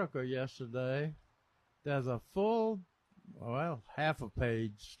article yesterday, there's a full well, half a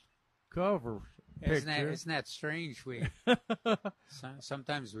page cover picture. Isn't that strange? We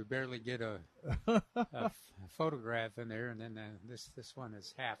sometimes we barely get a photograph in there, and then this one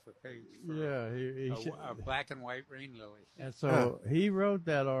is half a page. For a black and white rain lily. And so he wrote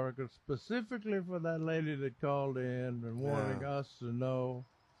that article specifically for that lady that called in and wanting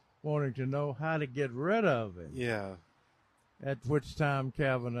to know how to get rid of it. Yeah. At which time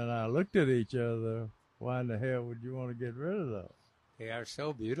Calvin and I looked at each other. Why in the hell would you want to get rid of those? They are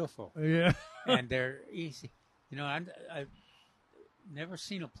so beautiful. Yeah. And they're easy. You know, I've never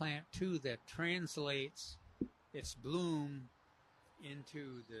seen a plant, too, that translates its bloom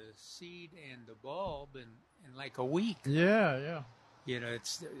into the seed and the bulb in like a week. Yeah. You know,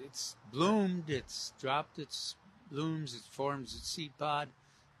 it's bloomed, it's dropped its blooms, it forms its seed pod,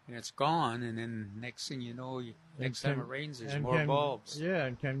 and it's gone. And then next thing you know, next time it rains, there's more bulbs. Yeah,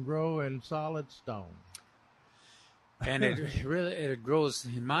 and can grow in solid stone. And it grows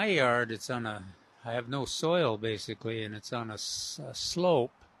in my yard. I have no soil basically, and it's on a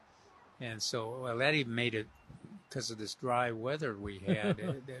slope, and so that even made it, because of this dry weather we had,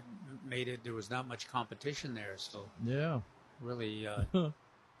 it made it. There was not much competition there, so really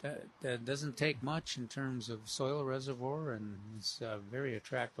that doesn't take much in terms of soil reservoir, and it's a very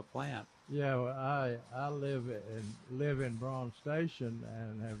attractive plant. Yeah, well, I live in Braun Station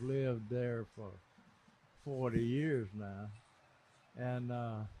and have lived there for 40 years now, and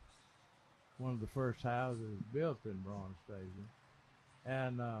one of the first houses built in Braun Station,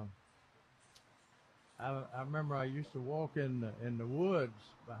 and I remember I used to walk in the woods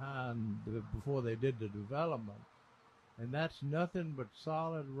before they did the development, and that's nothing but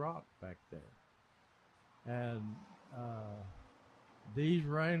solid rock back there, and these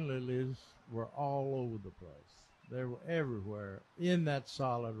rain lilies were all over the place. They were everywhere in that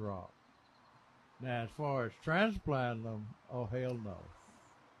solid rock. Now, as far as transplanting them, oh, hell no.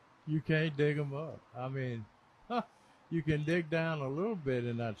 You can't dig them up. I mean, you can dig down a little bit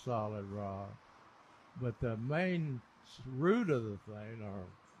in that solid rock, but the main root of the thing, or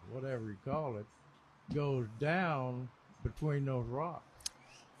whatever you call it, goes down between those rocks.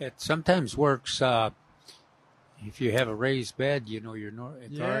 It sometimes works if you have a raised bed, you know, your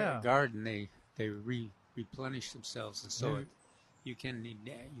garden, they replenish themselves, and so you can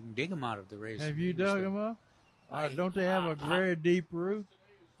dig them out of the raised bed. Have you dug them up? Don't they have a very deep root?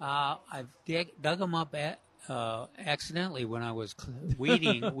 I've dug them up accidentally when I was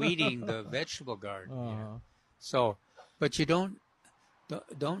weeding the vegetable garden. Uh-huh. Yeah. So, but you don't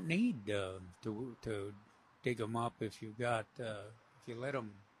need to dig them up if you let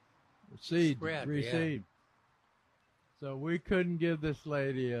them spread. Reseed. Yeah. So we couldn't give this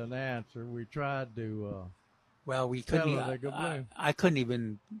lady an answer. We tried to. Well, we couldn't. I couldn't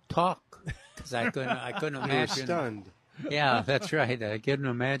even talk because I couldn't imagine. You were stunned. Yeah, that's right. I couldn't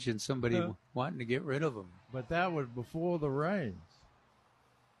imagine somebody wanting to get rid of them. But that was before the rains.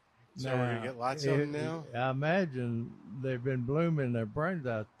 So we're going to get lots of them now? I imagine they've been blooming their brains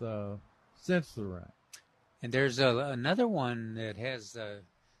out since the rain. And there's another one that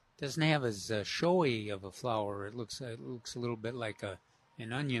doesn't have as showy of a flower. It looks a little bit like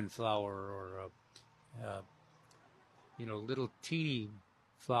an onion flower, or little teeny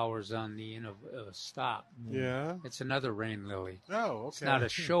flowers on the end of a stalk. Yeah. It's another rain lily. Oh, okay. It's not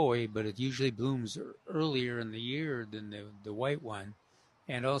as showy, but it usually blooms earlier in the year than the white one,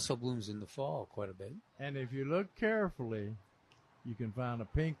 and also blooms in the fall quite a bit. And if you look carefully, you can find a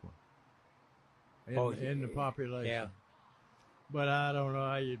pink one in the population. Yeah. But I don't know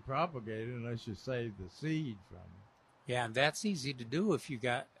how you'd propagate it unless you save the seed from it. Yeah, and that's easy to do if you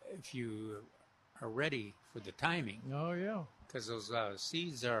are ready for the timing. Oh, yeah. Because those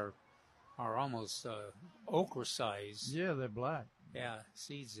seeds are almost okra size. Yeah, they're black. Yeah,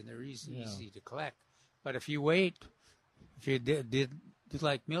 seeds, and they're easy to collect. But if you wait, if you did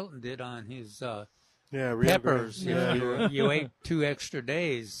like Milton did on his peppers, you wait 2 extra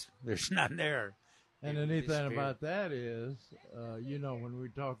days, there's none there. And the neat thing about that is, when we're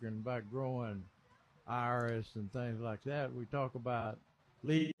talking about growing iris and things like that, we talk about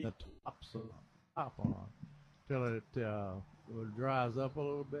leaving the top on till it dries up a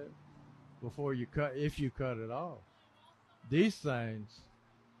little bit before you cut, if you cut it off. These things,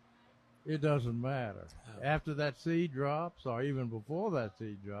 it doesn't matter. After that seed drops, or even before that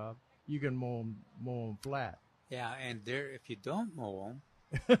seed drops, you can mow them flat. Yeah, and if you don't mow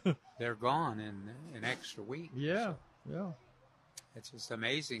them, they're gone in an extra week. Yeah, yeah. It's just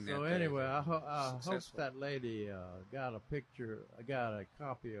amazing. So anyway, I hope that lady got a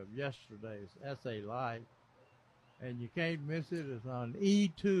copy of yesterday's Essay Life, and you can't miss it. It's on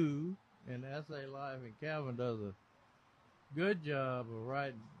E2 in Essay Life, and Calvin does a good job of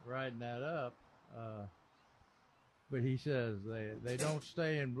writing that up. But he says they don't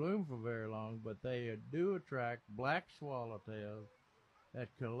stay in bloom for very long, but they do attract black swallowtails that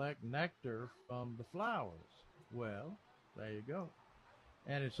collect nectar from the flowers. Well, there you go.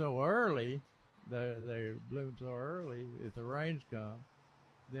 And it's so early, they bloom so early. If the rains come,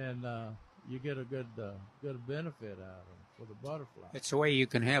 then you get a good benefit out of them for the butterfly. It's a way you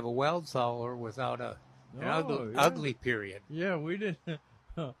can have a wildflower without an ugly period. Yeah, we didn't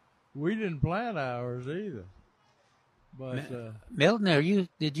plant ours either. But Milton,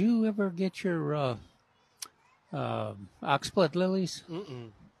 did you ever get your oxblood lilies?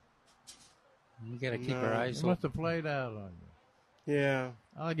 Mm-mm. We got to keep our eyes open. Must have played out on you. Yeah.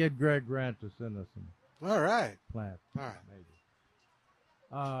 I'll get Greg Grant to send us some. All right. Plants. All right. Maybe.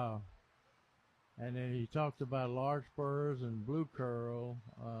 And then he talked about larkspurs and blue curl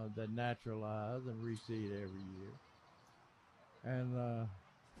that naturalize and reseed every year. And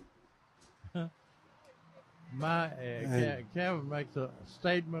Kevin makes a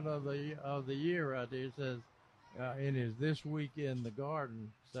statement of the year right there. It says in his This Week in the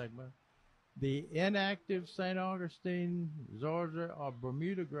Garden segment, the inactive St. Augustine, zoysia, or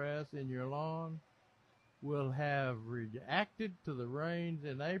Bermuda grass in your lawn will have reacted to the rains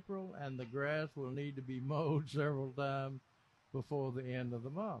in April, and the grass will need to be mowed several times before the end of the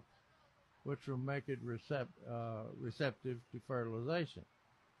month, which will make it receptive to fertilization.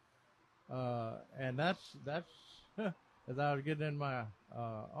 And that's as I was getting in my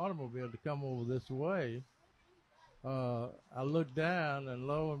automobile to come over this way, I looked down, and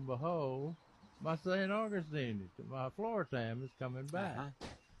lo and behold, my St. Augustine, my Floritam, is coming back.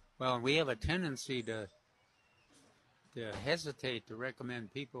 Well, we have a tendency to hesitate to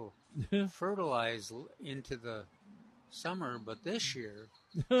recommend people fertilize into the summer, but this year,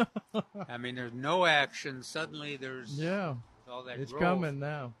 I mean, there's no action. Suddenly, there's all that it's growth, coming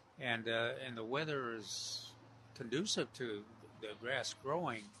now, and the weather is conducive to the grass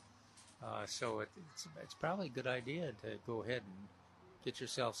growing. So it's probably a good idea to go ahead and get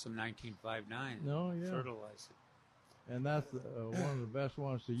yourself some 1959. Fertilize it. And that's one of the best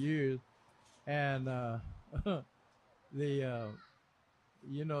ones to use. And that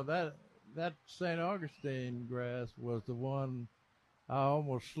St. Augustine grass was the one I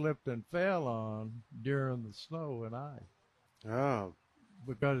almost slipped and fell on during the snow and ice. Oh.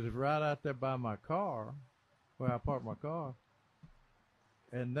 Because it's right out there by my car, where I parked my car.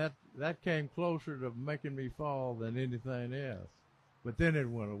 And that came closer to making me fall than anything else. But then it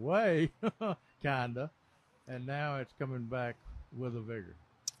went away, kinda, and now it's coming back with a vigor.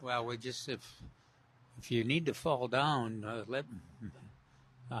 Well, we just if you need to fall down, let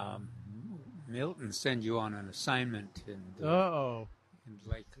Milton send you on an assignment. And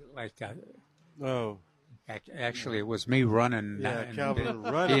actually, it was me running and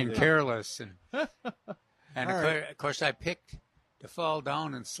being careless, and of course I picked to fall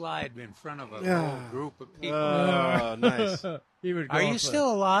down and slide in front of a whole group of people. Oh, nice. Are you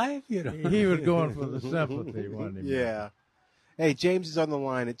still alive? He was going for the sympathy, wasn't he? Yeah. Hey, James is on the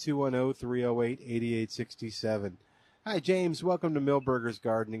line at 210-308-8867. Hi, James. Welcome to Milberger's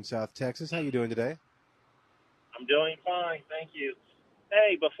Gardening, South Texas. How you doing today? I'm doing fine, thank you.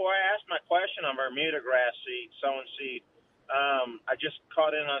 Hey, before I ask my question on Bermuda grass seed, sowing seed, I just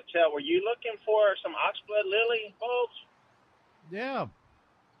caught in on tail. Were you looking for some oxblood lily bulbs? Yeah.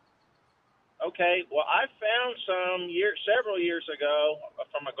 Okay. Well, I found some several years ago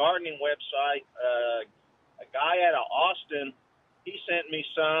from a gardening website. A guy out of Austin, he sent me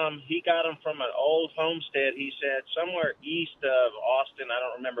some. He got them from an old homestead, he said, somewhere east of Austin. I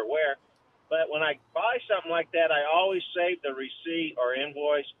don't remember where. But when I buy something like that, I always save the receipt or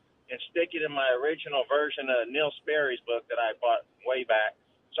invoice and stick it in my original version of Neil Sperry's book that I bought way back.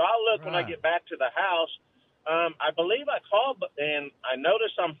 So I'll look when I get back to the house. I believe I called and I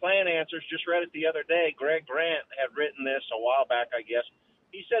noticed on Plant Answers, just read it the other day, Greg Grant had written this a while back, I guess.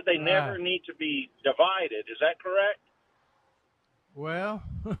 He said they never need to be divided. Is that correct? Well,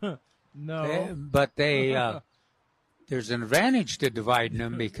 no. But there's an advantage to dividing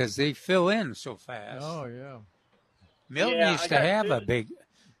them because they fill in so fast. Oh, yeah. Milton used to have a big...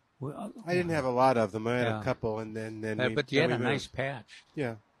 I didn't have a lot of them. I had a couple, and then but you had a nice patch.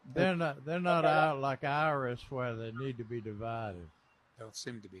 Yeah. They're not out like iris where they need to be divided. Don't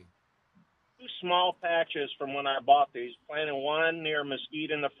seem to be. Two small patches from when I bought these. Planted one near mesquite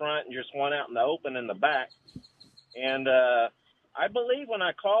in the front and just one out in the open in the back. And I believe when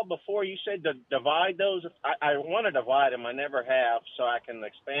I called before, you said to divide those. I want to divide them. I never have, so I can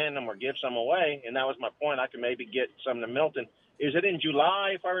expand them or give some away. And that was my point. I can maybe get some to Milton. Is it in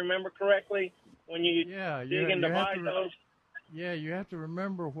July, if I remember correctly, when you dig and divide those? Yeah, you have to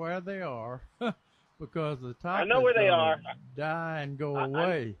remember where they are because the top I know where they are. Die and go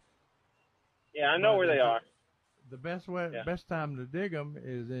away. Yeah, I know where they are. The best time to dig them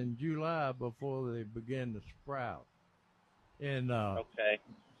is in July before they begin to sprout. In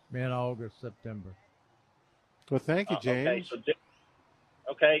August, September. Well, thank you, James.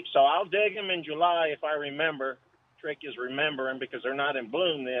 So I'll dig them in July if I remember. Trick is remembering because they're not in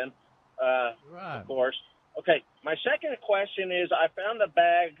bloom then, right. Of course. Okay, my second question is I found a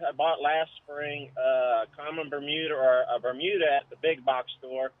bag I bought last spring, common Bermuda or a Bermuda at the big box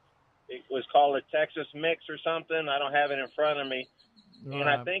store. It was called a Texas Mix or something. I don't have it in front of me. Right. And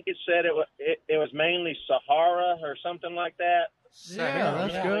I think it said it was mainly Sahara or something like that. Yeah,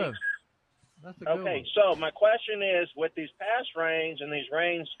 that's good. That's a good okay, one. so my question is, with these past rains and these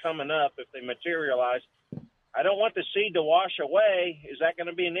rains coming up, if they materialize, I don't want the seed to wash away. Is that going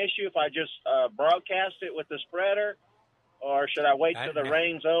to be an issue if I just broadcast it with the spreader? Or should I wait till the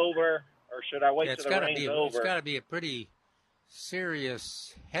rain's over? Or should I wait till the rain's over? It's got to be a pretty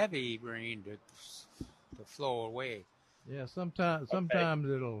serious, heavy rain to flow away. Yeah, sometimes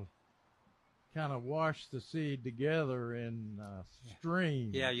it'll kind of wash the seed together in stream.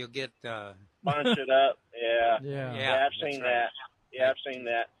 Yeah, you'll get bunch it up. Yeah, I've seen that. Yeah, I've seen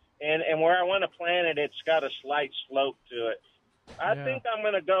that. And where I want to plant it, it's got a slight slope to it. I think I'm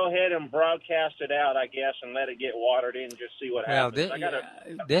going to go ahead and broadcast it out, I guess, and let it get watered in and just see what happens.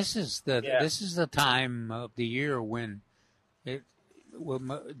 This is the time of the year when it will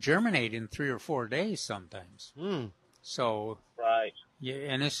germinate in 3 or 4 days sometimes. So right, yeah,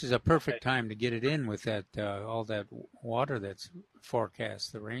 and this is a perfect time to get it in with that all that water that's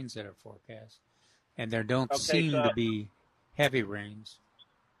forecast, the rains that are forecast, and there don't seem to be heavy rains.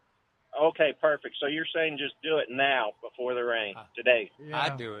 Okay, perfect. So you're saying just do it now before the rain today? Yeah,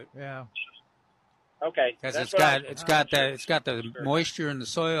 I'd do it. Yeah. Okay. Because it's got the moisture in the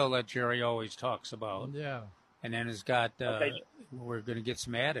soil that Jerry always talks about. Yeah. And then it's got we're going to get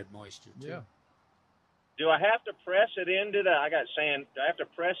some added moisture too. Yeah. Do I have to press it into the? I got sand. Do I have to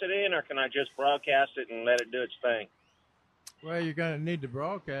press it in, or can I just broadcast it and let it do its thing? Well, you're going to need to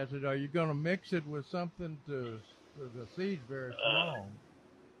broadcast it. Are you going to mix it with something to the seed's very small?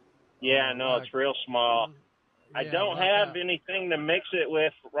 Yeah, no, it's real small. I don't have anything to mix it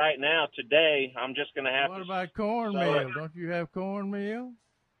with right now today. I'm just going to have to. What about cornmeal? Don't you have cornmeal?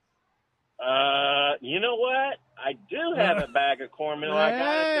 You know what? I do have a bag of cornmeal. I got it at the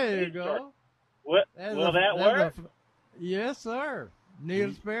there you feed go. store. Will that work? Yes, sir.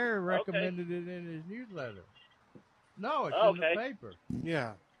 Neil Sperry recommended it in his newsletter. No, it's in the paper.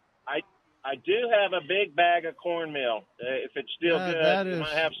 Yeah. I do have a big bag of cornmeal. If it's still good, you might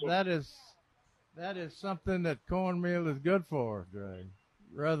have some. That is something that cornmeal is good for, Dre,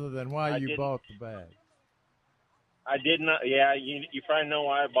 rather than why you bought the bag. I did not. Yeah, you probably know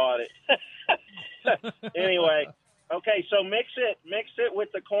why I bought it. Anyway, okay. So mix it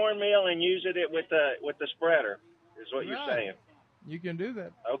with the cornmeal and use it with the spreader. Is what you're saying. You can do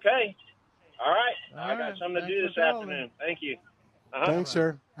that. Okay. All right. I got something to do this afternoon. Thank you. Thanks,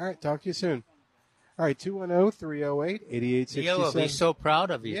 sir. All right, talk to you soon. All right, 210-308-8867. Neil will be so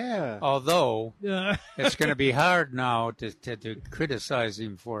proud of you. Yeah. Although it's going to be hard now to criticize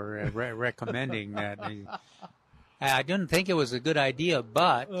him for recommending that. I didn't think it was a good idea,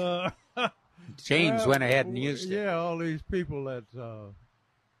 but James went ahead and used it. Yeah, all these people that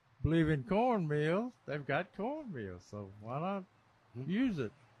believe in cornmeal, they've got cornmeal, so why not use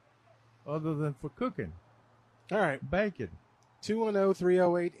it other than for cooking? All right. Bacon.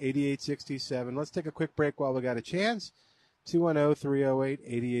 210-308-8867. Let's take a quick break while we got a chance.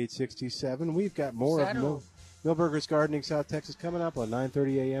 210-308-8867. We've got more of Milberger's Gardening South Texas coming up on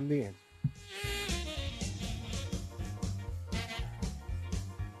 9:30 a.m. The Answer.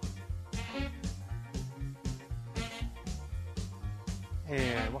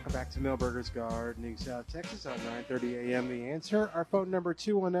 And welcome back to Milberger's Gardening South Texas on 9:30 a.m. The Answer. Our phone number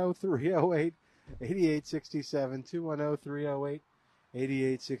 210-308-8867,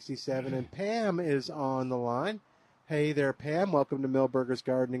 210-308-8867. And Pam is on the line. Hey there, Pam. Welcome to Milberger's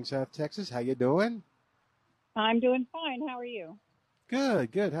Gardening South Texas. How you doing? I'm doing fine. How are you?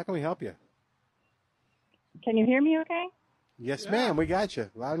 Good, good. How can we help you? Can you hear me okay? Yes, ma'am. We got you.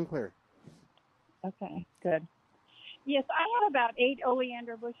 Loud and clear. Okay, good. Yes, I have about 8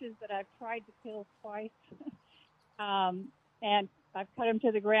 oleander bushes that I've tried to kill twice. And I've cut them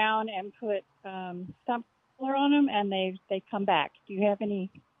to the ground and put stump killer on them, and they come back. Do you have any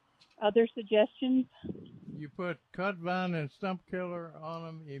other suggestions? You put cut vine and stump killer on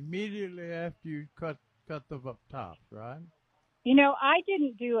them immediately after you cut them up tops, right? You know, I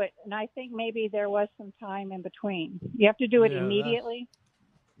didn't do it, and I think maybe there was some time in between. You have to do it immediately?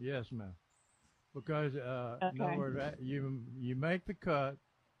 Yes, ma'am. Because, in other words, you make the cut,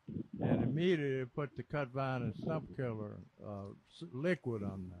 and immediately put the cut vine and stump killer liquid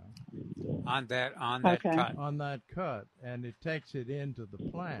on there. On that cut. On that cut, and it takes it into the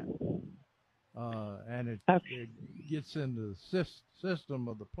plant, and it gets into the system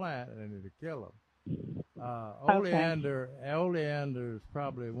of the plant, and it'll kill them. Oleander is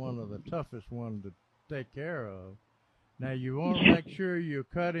probably one of the toughest ones to take care of. Now you want to make sure you're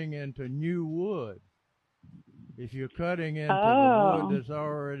cutting into new wood. If you're cutting into the wood that's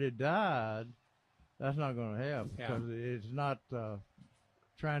already died, that's not going to help because it's not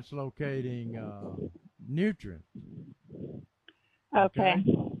translocating nutrients. Okay.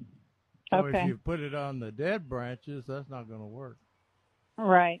 So if you put it on the dead branches, that's not going to work.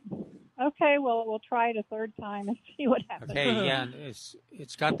 Right. Okay, well, we'll try it a third time and see what happens. Okay, yeah,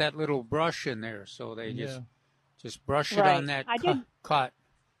 it's got that little brush in there, so they just brush it on that cut.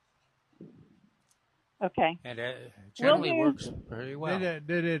 Okay. And it generally works pretty well.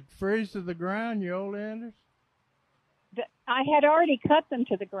 Did it freeze to the ground, your oleanders? I had already cut them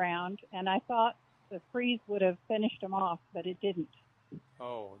to the ground, and I thought the freeze would have finished them off, but it didn't.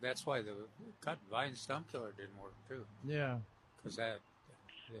 Oh, that's why the cut vine stump killer didn't work, too. Yeah. Because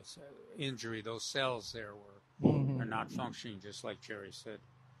this injury, those cells there are not functioning, just like Jerry said.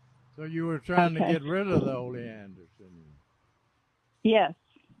 So you were trying to get rid of the oleanders, didn't you? Yes.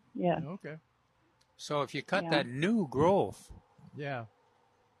 Yeah. Okay. So if you cut that new growth. Yeah.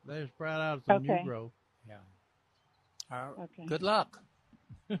 They sprout out some new growth. Yeah. Good luck.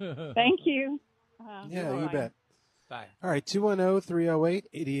 Thank you. Yeah, you bet. Bye. All right,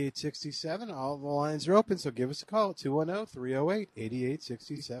 210-308-8867. All the lines are open, so give us a call at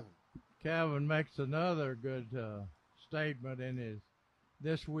 210-308-8867. Calvin makes another good statement in his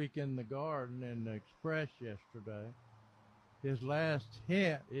This Week in the Garden in the Express yesterday. His last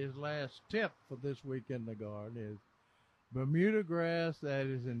tip for This Week in the Garden is Bermuda grass that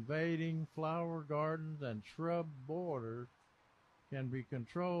is invading flower gardens and shrub borders can be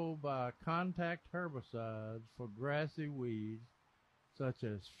controlled by contact herbicides for grassy weeds such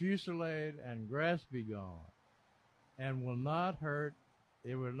as fusillade and grass begone, and will not hurt.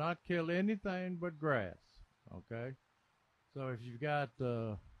 It will not kill anything but grass. Okay, so if you've got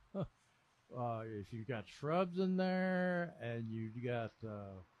shrubs in there and you've got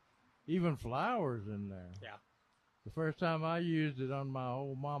even flowers in there. Yeah. The first time I used it on my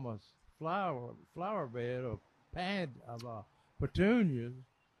old mama's flower bed or petunias,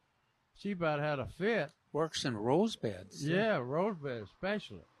 she about had a fit. Works in rose beds. Yeah, rose beds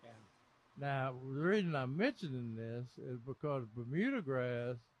especially. Yeah. Now, the reason I'm mentioning this is because Bermuda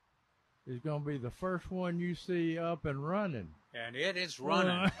grass is going to be the first one you see up and running. And it is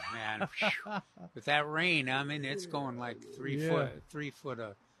running, man. With that rain, I mean, it's going like 3 foot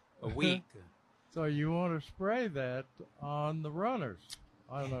a week. So you want to spray that on the runners,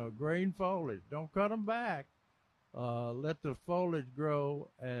 on the green foliage. Don't cut them back. Let the foliage grow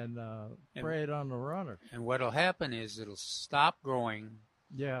and spray it on the runner. And what'll happen is it'll stop growing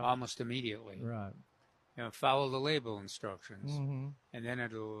almost immediately. Right. You know, follow the label instructions, and then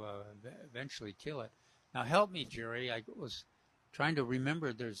it'll eventually kill it. Now help me, Jerry. I was trying to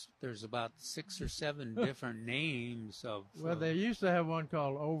remember. There's about 6 or 7 different names of. Well, they used to have one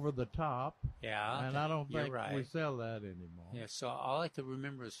called Over the Top. Yeah. And I don't think we sell that anymore. Yeah. So all I could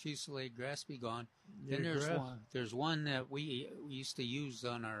remember is Fusillade, Grass Begone. Yeah, Then there's one that we used to use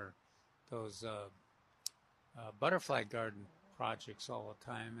on those butterfly garden projects all the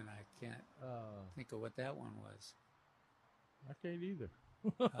time, and I can't think of what that one was. I can't either.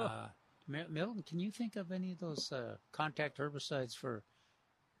 Milton, can you think of any of those contact herbicides for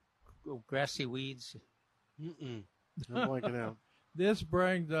grassy weeds? I'm blanking out. This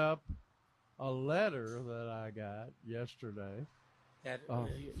brings up a letter that I got yesterday.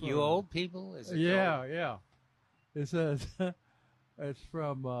 You old people? Is it yeah. It says it's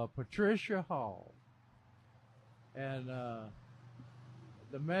from Patricia Hall, and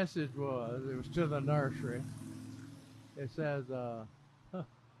the message was to the nursery. It says,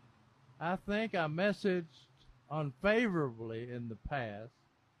 I think I messaged unfavorably in the past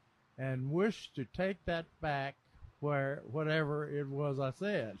and wish to take that back whatever it was I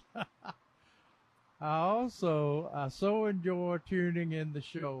said. I so enjoy tuning in the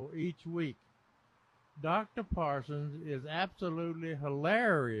show each week. Dr. Parsons is absolutely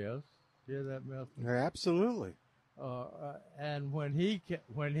hilarious. Hear that, Milton? Absolutely. And when he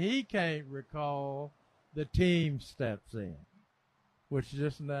can't recall, the team steps in, which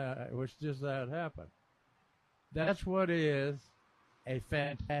just that happened. That's what is a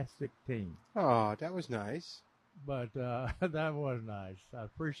fantastic team. Oh, that was nice. But that was nice. I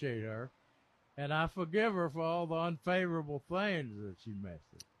appreciate her. And I forgive her for all the unfavorable things that she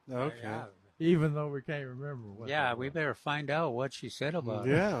mentioned. Okay. Yeah. Even though we can't remember what. Yeah, we better find out what she said about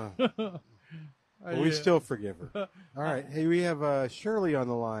it. Yeah. Well, we still forgive her. All right. Hey, we have Shirley on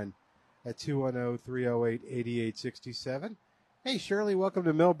the line at 210-308-8867. Hey, Shirley, welcome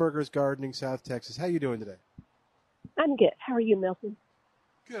to Milberger's Gardening, South Texas. How you doing today? I'm good. How are you, Milton?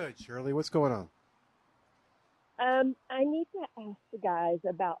 Good, Shirley. What's going on? I need to ask the guys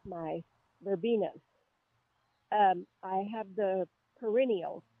about my verbenas. I have the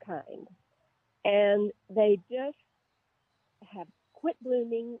perennial kind, and they just have quit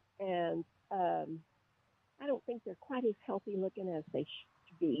blooming, and I don't think they're quite as healthy looking as they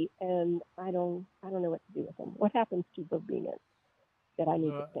should be, and I don't know what to do with them. What happens to verbenas that I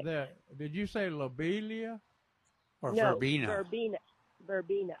need to fix? Did you say lobelia? Or no, verbena?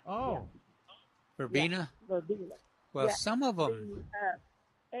 Verbena. Oh. Yeah. Verbena? Yeah, verbena. Well, yeah. some of them.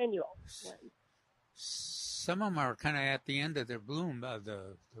 Annual ones. Some of them are kind of at the end of their bloom.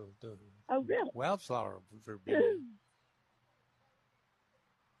 The oh, really? Wildflower verbena.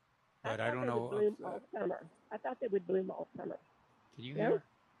 But I don't know. Bloom all summer. I thought they would bloom all summer. Can you hear?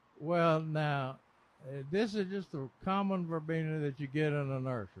 Well, now, this is just a common verbena that you get in a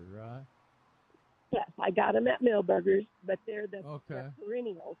nursery, right? Yes, I got them at Milberger's, but they're the Okay.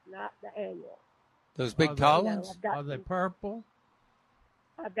 perennials, not the annuals. Those big tall ones? Are they purple?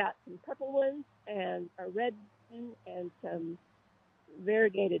 I've got some purple ones and a red one and some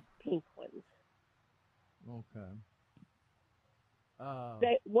variegated pink ones. Okay.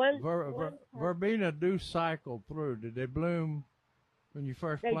 Verbena do cycle through. Did they bloom when you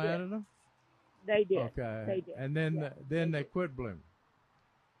first They planted did. them? They did. Okay. They did. And then Yes, they quit blooming.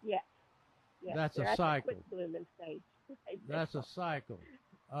 Yes. Yes. That's they're a at the cycle. quit blooming stage. That's a cycle.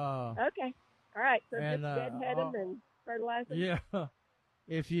 Okay. All right. So and, just deadhead them and fertilize them? Yeah.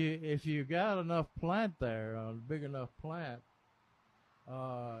 If you got enough plant there, a big enough plant,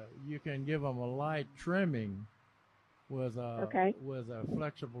 you can give them a light trimming with a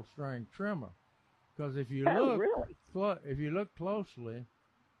flexible string trimmer. Because if you look closely,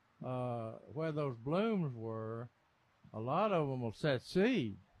 where those blooms were, a lot of them will set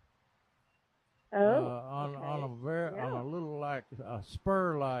seed. On a little like a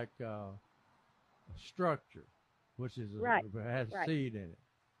spur like structure, which is has seed in it.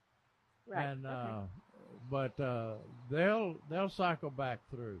 Right. And but they'll cycle back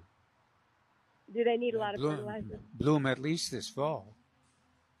through. Do they need a lot of fertilizer? Bloom at least this fall.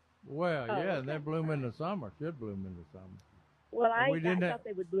 Well, they bloom in the summer. Should bloom in the summer. Well, I thought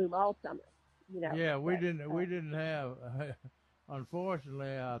they would bloom all summer. You know. Yeah, we didn't have.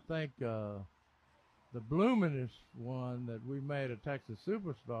 Unfortunately, I think the bloomingest one that we made a Texas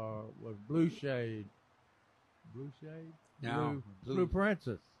Superstar was Blue Shade. Blue Shade? No, Blue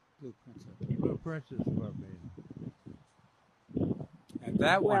Princess. Blue Princess verbena. And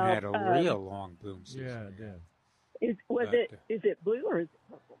that one had a real long bloom season. Yeah, it did. Is it blue or is it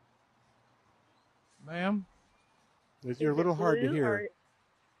purple? Ma'am? You're a little hard to hear.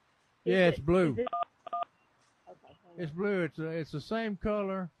 Yeah, it's blue. It's blue. It's the same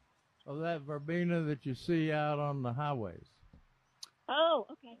color of that verbena that you see out on the highways. Oh,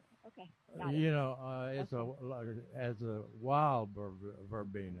 okay. Got it. You know, it's as a wild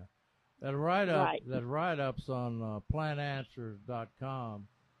verbena. That write-ups on plantanswers.com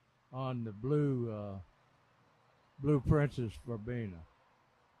on the blue Princess verbena.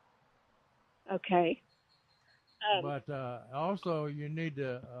 Okay. But also, you need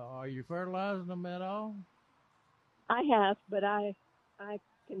to. Are you fertilizing them at all? I have, but I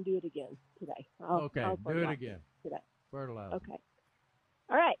can do it again today. I'll do it again today. Fertilize. Okay.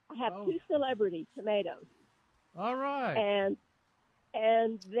 All right. I have 2 celebrity tomatoes. All right.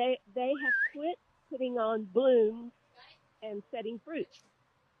 And they have quit putting on blooms and setting fruit.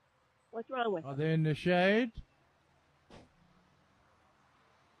 What's wrong with them? Are they in the shade?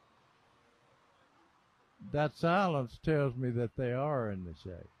 That silence tells me that they are in the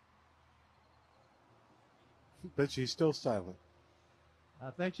shade. But she's still silent. I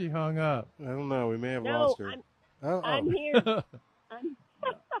think she hung up. I don't know. We may have lost her. I'm here.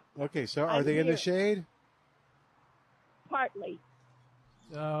 Okay, so are I'm they in the here. shade? Partly.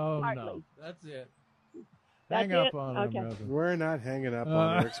 Oh, Partly. no. That's it. That's Hang up it? on Okay. her, Milton. We're not hanging up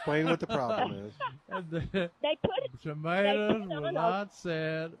on her. Explain what the problem is. They put Tomatoes they put will on not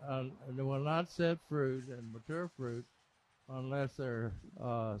set fruit and mature fruit unless they're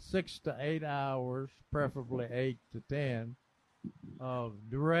 6 to 8 hours, preferably 8 to 10, of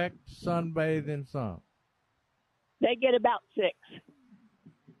direct sunbathing sun. They get about 6.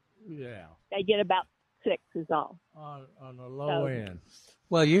 Yeah. They get about 6 is all. On the low end.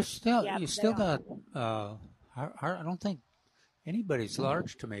 Well, you Yeah, still they are. got. I don't think anybody's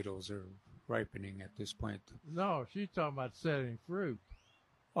large tomatoes are ripening at this point. No, she's talking about setting fruit.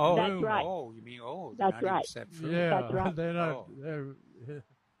 Oh, That's right. Oh, you mean they're That's not even right. set fruit. Yeah, That's right. they're not. Oh. They're,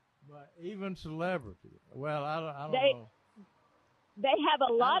 but even celebrity. Well, I don't They- know. They have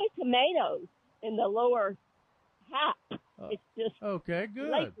a lot of tomatoes in the lower half. It's just Okay,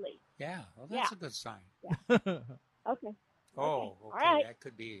 good. lately. Yeah, well, that's Yeah. a good sign. Okay. Oh, okay, All right. that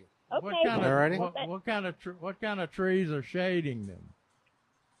could be. Okay. What kind Alrighty. of what kind of trees are shading them?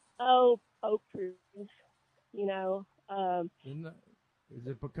 Oh, oak trees. You know. Is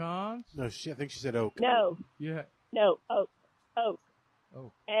it pecans? No, I think she said oak. No. Yeah. No, oak. Oh.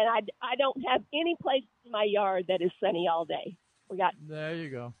 And I don't have any place in my yard that is sunny all day. We got. There you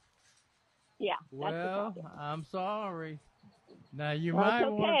go. Yeah. That's the Well, problem. I'm sorry. Now you Well, might it's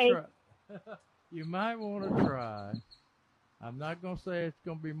want okay. to try. You might want to try. I'm not going to say it's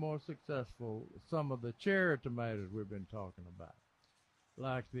going to be more successful. Some of the cherry tomatoes we've been talking about,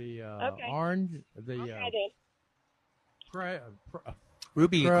 like the Okay. orange, the Okay, then.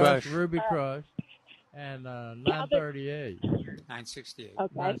 Ruby Crush. Ruby Crush, and 938, 968.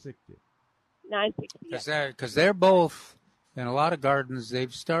 Okay. 960. 960. Because they're both in a lot of gardens.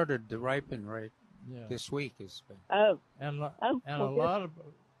 They've started to ripen Yeah. this week. Has been. Oh. And Oh, and well,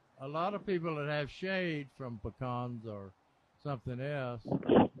 a lot of people that have shade from pecans or something else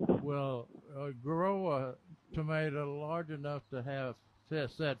will grow a tomato large enough to have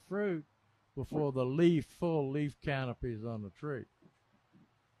set fruit before the full leaf canopy is on the tree.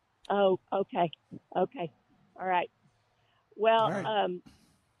 Oh, okay. Okay. All right. Well, All right.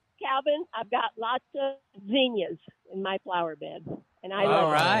 Calvin, I've got lots of zinnias in my flower bed, and I All love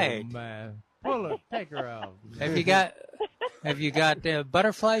them. right. Oh, man. Pull it. Take her out. Have you got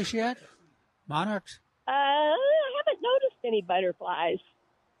butterflies yet? Monarchs? I haven't noticed any butterflies,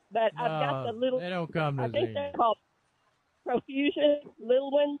 but I've got the little. They don't come to I think zinnia. they're called profusion,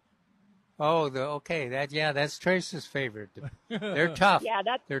 little ones. Oh, that's Trace's favorite. They're tough. Yeah,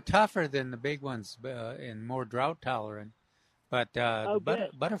 They're tougher than the big ones and more drought tolerant. But good.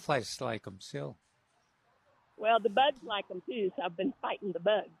 butterflies like them still. Well, the bugs like them too, so I've been fighting the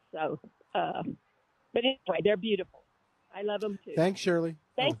bugs. So, but anyway, they're beautiful. I love them too. Thanks, Shirley.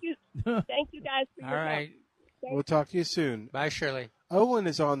 Thank you. Thank you guys for All your right. help. We'll talk to you soon. Bye, Shirley. Owen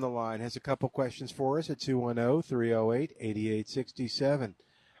is on the line, has a couple questions for us at 210-308-8867.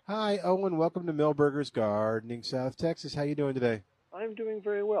 Hi, Owen. Welcome to Millburgers Gardening, South Texas. How you doing today? I'm doing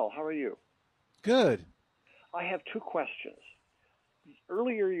very well. How are you? Good. I have 2 questions.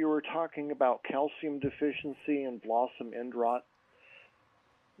 Earlier you were talking about calcium deficiency and blossom end rot.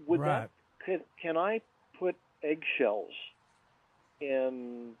 Right. Can I put eggshells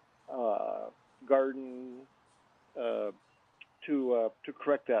in garden to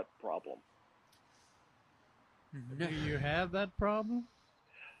correct that problem? Do you have that problem?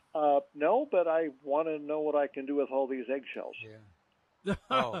 No, but I want to know what I can do with all these eggshells. Yeah.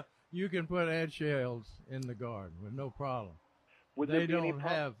 Oh. You can put eggshells in the garden with no problem. Would they there be any don't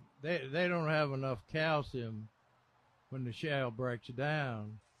have they don't have enough calcium when the shell breaks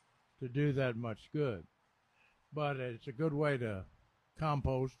down to do that much good. But it's a good way to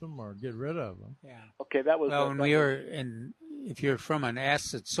compost them or get rid of them. Yeah. Okay, that was Well, if you're from an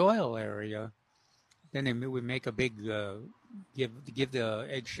acid soil area, then we make a big give the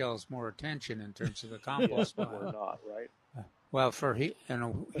eggshells more attention in terms of the compost Yes, pile. or not, right? Well,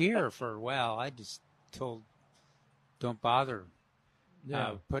 here for a while, I just told don't bother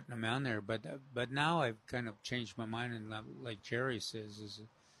Yeah. putting them on there. But now I've kind of changed my mind, and like Jerry says, is you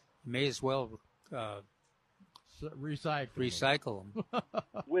may as well Recycle them,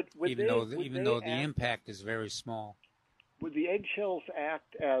 Would even they though the act- impact is very small. Would the eggshells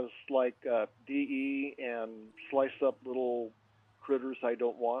act as like DE and slice up little critters I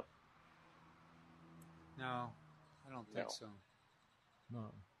don't want? No, I don't think so. No.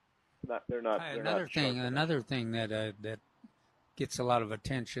 They're not. They're not sharp enough. Another thing that gets a lot of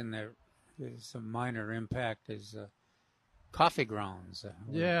attention. There is a minor impact is coffee grounds.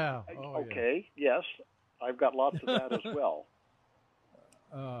 Yeah. Okay. Yes, I've got lots of that as well.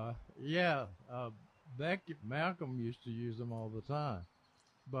 Yeah. Malcolm used to use them all the time,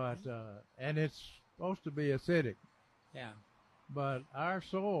 but and it's supposed to be acidic. Yeah. But our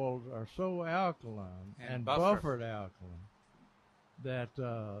soils are so alkaline and buffer. buffered alkaline that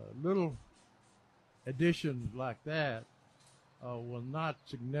little additions like that will not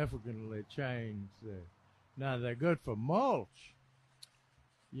significantly change the. Now they're good for mulch,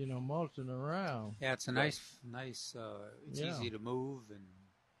 mulching around. Yeah, it's a nice. It's easy to move and.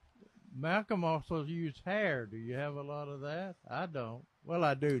 Malcolm also used hair. Do you have a lot of that? I don't. Well,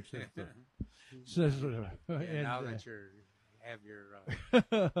 I do. Now that you have your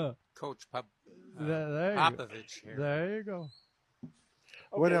Coach Popovich hair. There you go. Okay,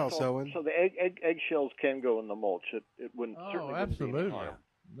 what else, Owen? So the eggshells can go in the mulch. It wouldn't certainly absolutely. Wouldn't be any harm.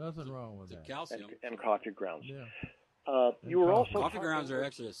 Nothing wrong with that. Calcium and coffee grounds. Yeah. You were also coffee grounds are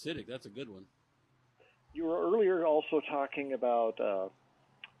actually acidic. That's a good one. You were earlier also talking about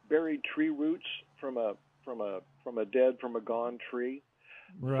buried tree roots from a gone tree.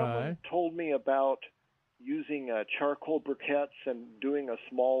 Right. Someone told me about using charcoal briquettes and doing a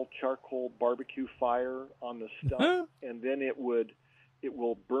small charcoal barbecue fire on the stump, and then it will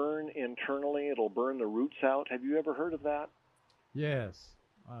burn internally. It'll burn the roots out. Have you ever heard of that? Yes.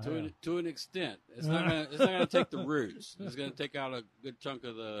 To an extent, it's not gonna take the roots. It's gonna take out a good chunk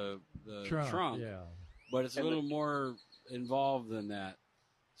of the trunk. Yeah. But it's a little more involved than that.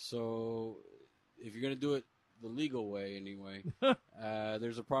 So if you're gonna do it the legal way, anyway,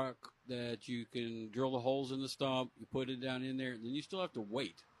 there's a product that you can drill the holes in the stump. You put it down in there, and then you still have to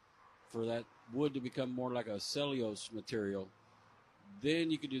wait for that wood to become more like a cellulose material.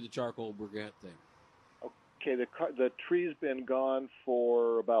 Then you can do the charcoal briquette thing. Okay, the tree's been gone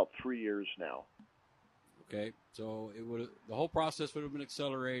for about 3 years now. Okay, so the whole process would have been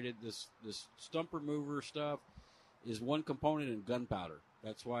accelerated. This stump remover stuff is one component in gunpowder.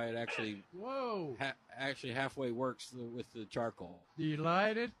 That's why it actually actually halfway works with the charcoal. Do you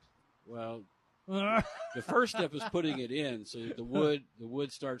light it? Well, the first step is putting it in, so that the wood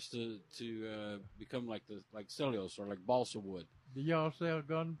starts to become like cellulose or like balsa wood. Do y'all sell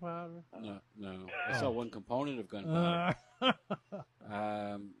gunpowder? No. I sell one component of gunpowder.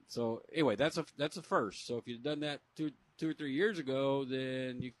 So anyway, that's a first. So if you'd done that two or 3 years ago,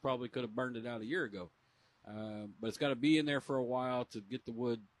 then you probably could have burned it out a year ago. But it's got to be in there for a while to get the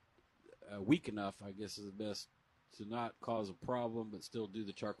wood weak enough, I guess is the best, to not cause a problem, but still do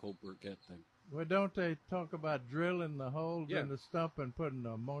the charcoal briquette thing. Well, don't they talk about drilling the holes in the stump and putting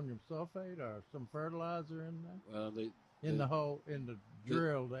ammonium sulfate or some fertilizer in there? Well, in the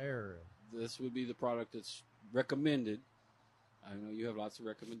drilled area. This would be the product that's recommended. I know you have lots of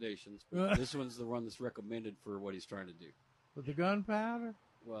recommendations, but this one's the one that's recommended for what he's trying to do. With the gunpowder?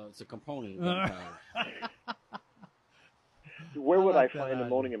 Well, it's a component of gunpowder. Where would I find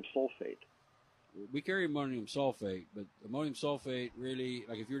ammonium sulfate? We carry ammonium sulfate, but ammonium sulfate really,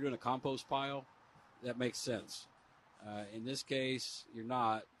 like if you're doing a compost pile, that makes sense. In this case, you're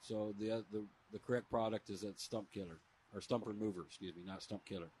not, so the correct product is that stump killer, or stump remover, excuse me, not stump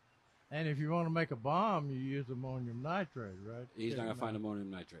killer. And if you want to make a bomb, you use ammonium nitrate, right? He's not going to find ammonium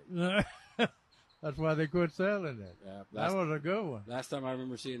nitrate. That's why they quit selling it. Yeah, that was a good one. Last time I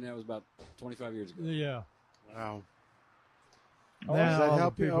remember seeing that was about 25 years ago. Yeah. Wow. Now does that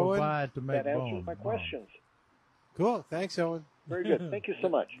help you, people Owen? buy it to make That answers my questions. Cool. Thanks, Owen. Very good. Thank you so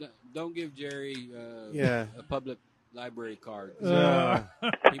much. Don't give Jerry a public library card.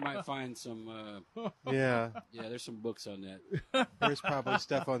 He might find some. Yeah, there's some books on that. There's probably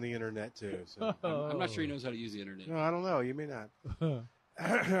stuff on the internet too. So I'm not sure he knows how to use the internet. No, I don't know. You may not.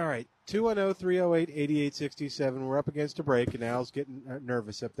 All right, 210-308-8867. We're up against a break, and Al's getting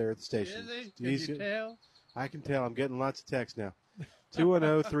nervous up there at the station. Is he? Can you tell? I can tell. I'm getting lots of texts now.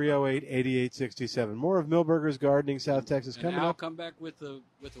 210-308-8867. More of Milberger's Gardening, South Texas, coming I'll up. come back with a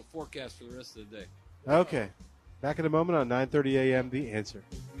forecast for the rest of the day. Okay. Back in a moment on 9:30 a.m. The Answer.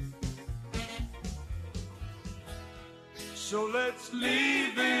 So let's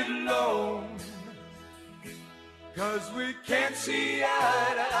leave it alone, 'cause we can't see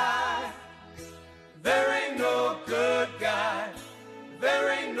eye to eye. There ain't no good guy,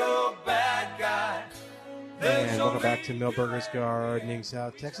 there ain't no bad guy. And welcome back to Milberger's Gardening,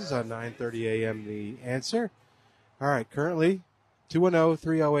 South Texas on 9:30 a.m. The Answer. All right, currently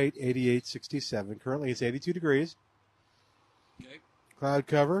 210-308-8867. Currently it's 82 degrees. Okay. Cloud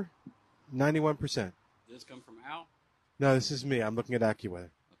cover, 91%. Did this come from Al? No, this is me. I'm looking at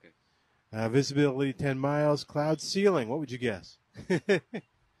AccuWeather. Okay. Visibility 10 miles. Cloud ceiling, what would you guess?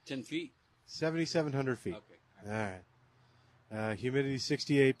 10 feet. 7,700 feet. Okay. All right. Humidity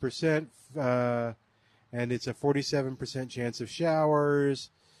 68%, and it's a 47% chance of showers.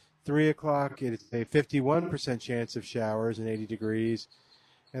 3 o'clock, it's a 51% chance of showers and 80 degrees.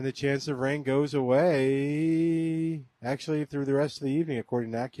 And the chance of rain goes away, actually, through the rest of the evening,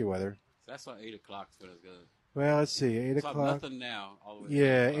 according to AccuWeather. That's not 8 o'clock. It's going to go. Well, let's see. 8 it's o'clock. Nothing now. All the way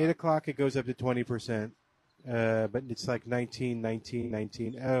Yeah, 8 o'clock, it goes up to 20%. But it's like 19.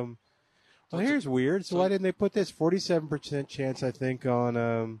 Well, here's weird. So why didn't they put this 47% chance, I think,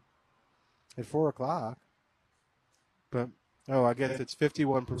 on at 4 o'clock? But, I guess it's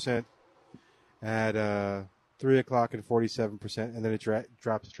 51% at 3 o'clock and 47%, and then it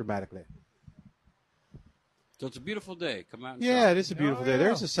drops dramatically. So it's a beautiful day. Come out and Yeah, shop. it is a beautiful day.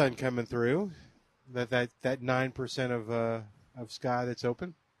 There's the sun coming through. That 9% of sky that's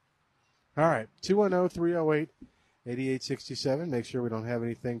open. All right, 210-308-8867. Make sure we don't have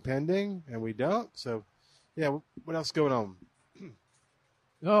anything pending, and we don't. So, yeah, what else going on?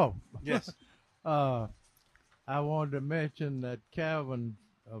 Oh, yes. I wanted to mention that Calvin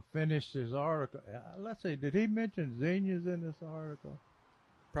finished his article. Let's see, did he mention zinnias in this article?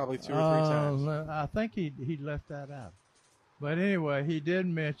 Probably 2 or 3 times. I think he left that out. But anyway, he did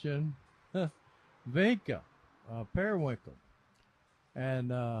mention Vinca, periwinkle.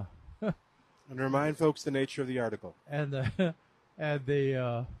 And remind folks the nature of the article.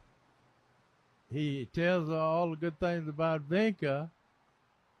 He tells all the good things about Vinca,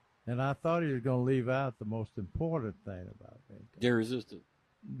 and I thought he was going to leave out the most important thing about Vinca. Deer resistant.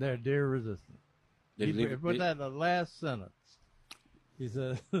 They're deer resistant. He put that in the last sentence. He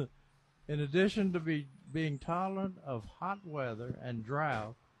said, in addition to being tolerant of hot weather and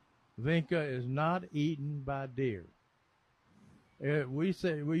drought, Vinca is not eaten by deer. We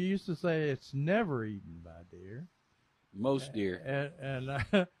used to say it's never eaten by deer. Most deer.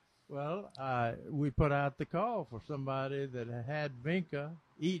 We put out the call for somebody that had Vinca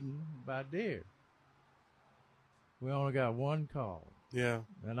eaten by deer. We only got one call. Yeah.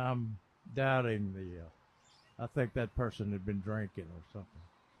 And I'm doubting I think that person had been drinking or something.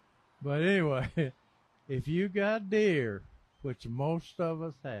 But anyway, if you got deer, which most of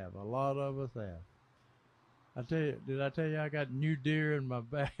us have, a lot of us have. Did I tell you I got new deer in my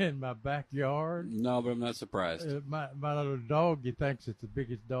backyard? No, but I'm not surprised. My little dog, he thinks it's the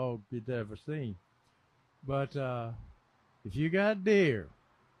biggest dog you'd ever seen. But if you got deer,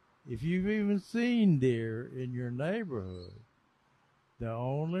 if you've even seen deer in your neighborhood,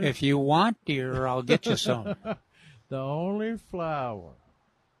 if you want deer, I'll get you some. The only flower,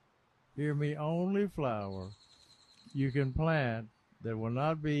 hear me, only flower you can plant that will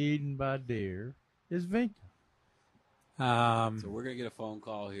not be eaten by deer is Vinca. So we're going to get a phone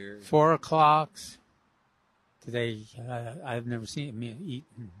call here. 4 o'clock today. I've never seen me eat.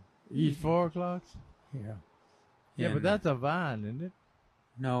 Eat 4 o'clock? Yeah. Yeah, but that's a vine, isn't it?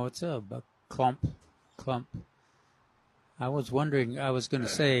 No, it's a clump. I was wondering, I was going to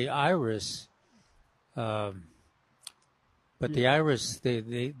say iris, but the iris,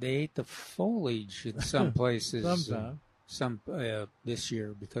 they ate the foliage in some places. Sometimes. This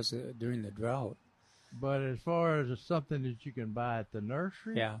year because during the drought. But as far as something that you can buy at the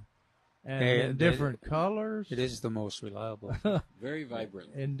nursery, yeah, and in different colors, it is the most reliable. Very vibrant.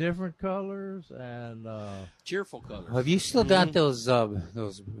 In different colors and cheerful colors. Have you still got those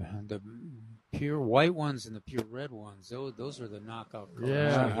the pure white ones and the pure red ones? Those are the knockout colors.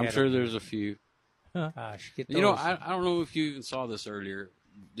 Yeah, I'm sure there's a few. Gosh, get those. You know, I don't know if you even saw this earlier.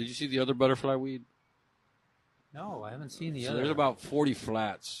 Did you see the other butterfly weed? No, I haven't seen the so other. There's about 40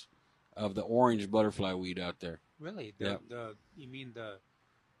 flats of the orange butterfly weed out there. Really? Yeah. You mean the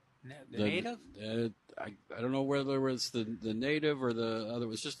native? I don't know whether it's the native or the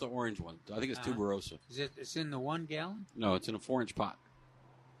other. It's just the orange one. I think it's tuberosa. It's in the 1 gallon? No, it's in a 4-inch pot.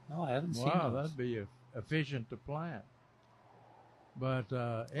 No, I haven't seen Wow, those. that'd be efficient to plant. But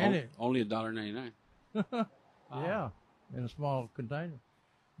only $1.99. Yeah, in a small container.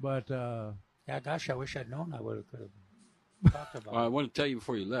 But yeah, gosh, I wish I'd known. I could have talked about. I wanted to tell you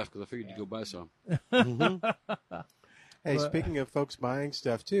before you left because I figured you'd go buy some. Hey, speaking of folks buying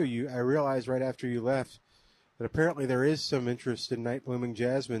stuff too, I realized right after you left that apparently there is some interest in night blooming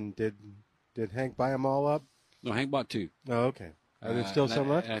jasmine. Did Hank buy them all up? No, Hank bought 2. Oh, okay. Are there still some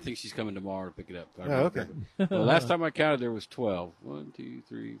left? I think she's coming tomorrow to pick it up. Oh, okay. The last time I counted, there was 12. 1, 2,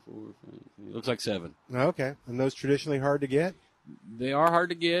 3, 4, 5. It looks like 7. Okay. And those traditionally hard to get? They are hard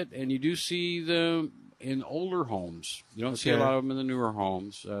to get, and you do see them in older homes. You don't see a lot of them in the newer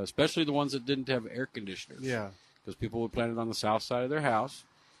homes, especially the ones that didn't have air conditioners. Yeah. Because people would plant it on the south side of their house,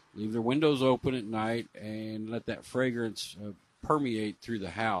 leave their windows open at night, and let that fragrance permeate through the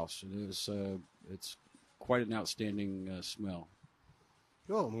house. And it's quite an outstanding smell.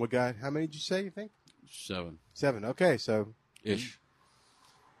 Cool. And how many did you say, you think? 7. 7. Okay, so. Ish.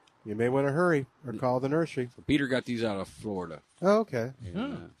 You may want to hurry or call the nursery. So Peter got these out of Florida. Oh, okay.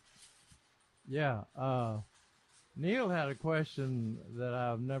 Yeah. Neil had a question that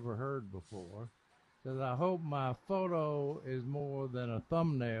I've never heard before. Says, I hope my photo is more than a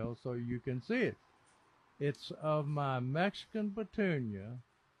thumbnail so you can see it. It's of my Mexican petunia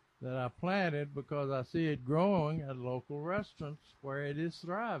that I planted because I see it growing at local restaurants where it is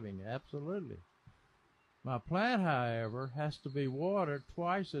thriving. Absolutely. My plant, however, has to be watered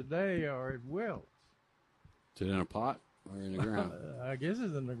twice a day or it wilts. Is it in a pot or in the ground? I guess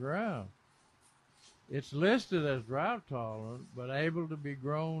it's in the ground. It's listed as drought tolerant, but able to be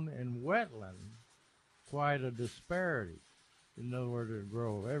grown in wetland. Quite a disparity. In other words, it'll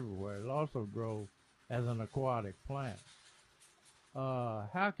grow everywhere. It'll also grow as an aquatic plant.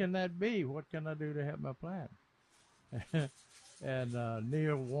 How can that be? What can I do to help my plant? And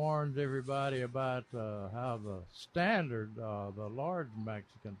Neil warns everybody about how the standard, the large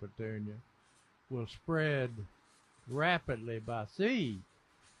Mexican petunia, will spread rapidly by seed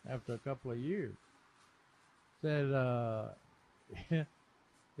after a couple of years. Said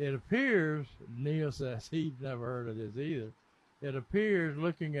it appears, Neil says he's never heard of this either, it appears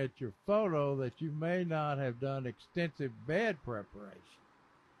looking at your photo that you may not have done extensive bed preparation.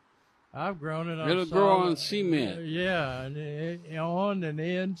 I've grown it on It'll grow on cement. Yeah, and on and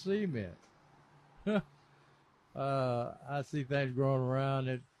in cement. I see things growing around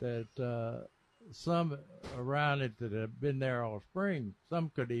it that some around it that have been there all spring. Some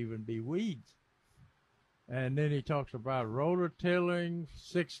could even be weeds. And then he talks about rototilling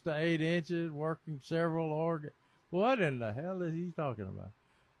 6 to 8 inches, working several What in the hell is he talking about?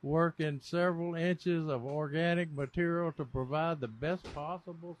 Working several inches of organic material to provide the best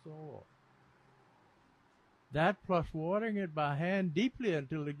possible soil. That plus watering it by hand deeply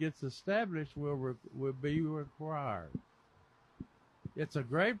until it gets established will be required. It's a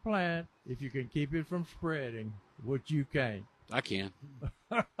great plant if you can keep it from spreading, which you can't. I can.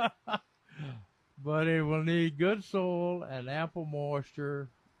 But it will need good soil and ample moisture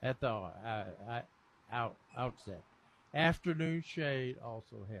at the outset. Afternoon shade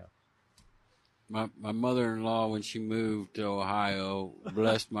also helps. My mother-in-law, when she moved to Ohio,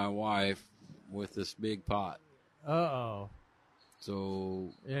 blessed my wife with this big pot. Uh-oh.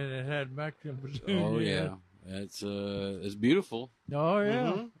 So. And it had Mexican petunia. Oh, yeah. It's beautiful. Oh,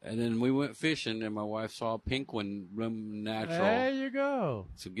 yeah. Mm-hmm. And then we went fishing, and my wife saw a pink one bloom natural. There you go.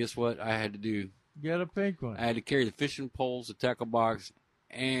 So guess what I had to do? Get a pink one. I had to carry the fishing poles, the tackle box,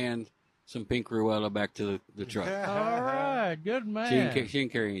 and some pink Ruella back to the truck. All right. Good man. She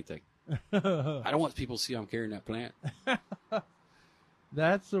didn't carry anything. I don't want people to see I'm carrying that plant.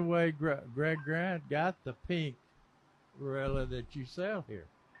 That's the way Greg Grant got the pink Ruella that you sell here.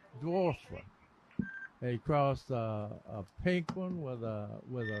 Dwarf one. He crossed a pink one with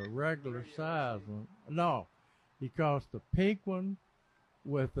a regular size one. No, he crossed the pink one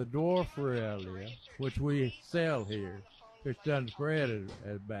with the dwarf Ruella, which we sell here, which doesn't spread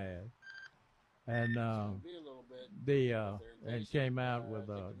as bad. And and came out with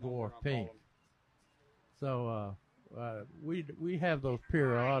a dwarf pink. So we have those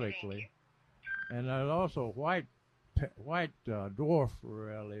periodically, and there's also white dwarf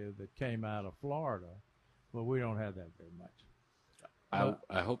Ruella that came out of Florida, but we don't have that very much.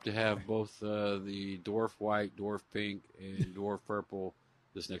 I hope to have both the dwarf white, dwarf pink, and dwarf purple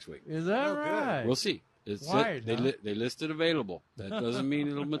this next week. Is that right? We'll see. They listed available. That doesn't mean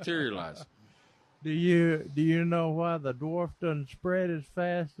it'll materialize. Do you know why the dwarf doesn't spread as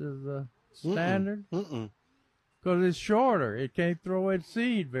fast as the standard? Because it's shorter. It can't throw its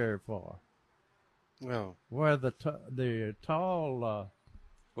seed very far. No. Where the tall.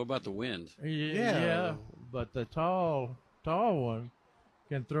 What about the wind? Yeah, but the tall one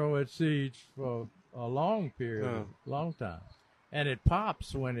can throw its seeds for a long period, long time, and it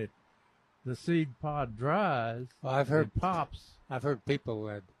pops when the seed pod dries. Well, it pops. I've heard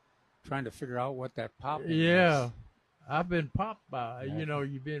people trying to figure out what that pop is. Yeah, I've been popped by. You know,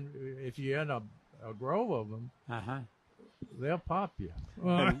 if you're in a grove of them, they'll pop you.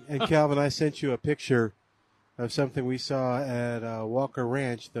 And Calvin, I sent you a picture of something we saw at Walker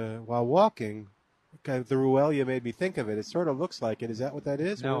Ranch. While walking, the Ruella made me think of it. It sort of looks like it. Is that what that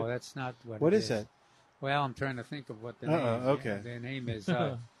is? No, that's not what. What it is that? Well, I'm trying to think of what the name. Okay. The name is.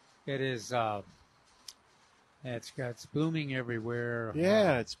 It is. It's blooming everywhere.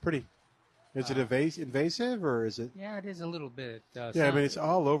 Yeah, it's pretty. Is it invasive or is it? Yeah, it is a little bit. I mean, it's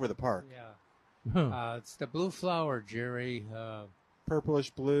all over the park. Yeah. It's the blue flower, Jerry.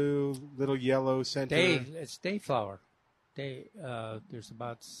 Purplish blue, little yellow center. It's dayflower. There's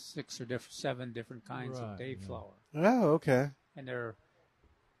about 6 or 7 different kinds of dayflower. Oh, okay. And they're.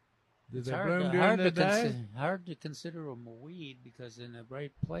 Did It's they hard, bloom to, during hard, the to day? hard to consider them a weed because in the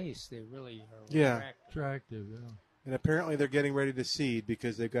right place they really are attractive. Yeah. And apparently they're getting ready to seed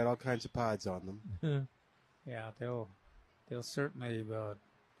because they've got all kinds of pods on them. Yeah, they'll certainly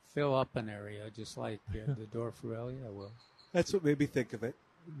fill up an area just like the dwarf Ruella will. That's what made me think of it.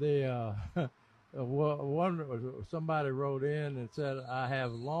 somebody wrote in and said, I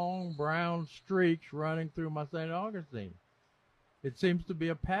have long brown streaks running through my St. Augustine. It seems to be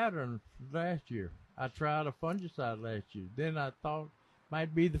a pattern last year. I tried a fungicide last year. Then I thought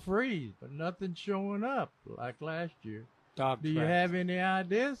might be the freeze, but nothing's showing up like last year. Do you have any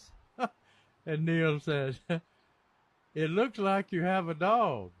ideas? And Neil says, it looks like you have a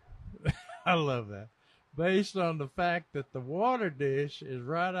dog. I love that. Based on the fact that the water dish is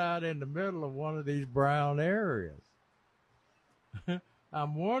right out in the middle of one of these brown areas.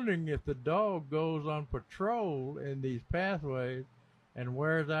 I'm wondering if the dog goes on patrol in these pathways and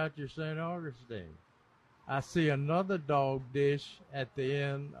wears out your St. Augustine. I see another dog dish at the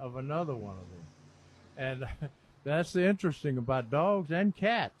end of another one of them. And that's the interesting about dogs and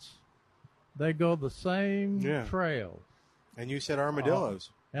cats. They go the same trail. And you said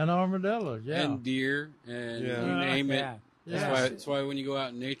armadillos. And armadillos, yeah. And deer, and you name it. That's why when you go out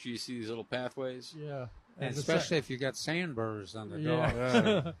in nature, you see these little pathways. Yeah. And especially if you got sandburrs on the dog.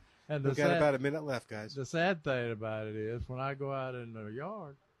 Yeah. And We've got about a minute left, guys. The sad thing about it is when I go out in the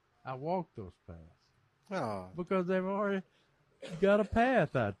yard, I walk those paths. Oh. Because they've already got a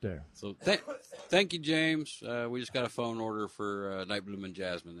path out there. So thank you, James. We just got a phone order for Night Blooming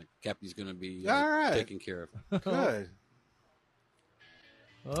Jasmine that Cappy's going to be taking care of. Good.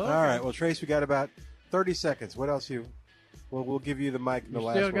 Okay. All right. Well, Trace, we got about 30 seconds. What else we'll give you the mic in the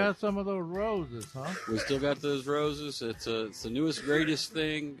last still word. got some of those roses, huh? We still got those roses. It's the newest, greatest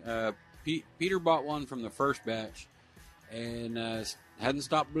thing. Peter bought one from the first batch and hadn't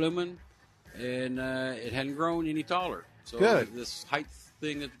stopped blooming, and it hadn't grown any taller. So this height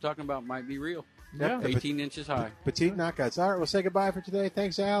thing that you're talking about might be real. Yep. 18 inches high. Petite knockouts. All right, we'll say goodbye for today.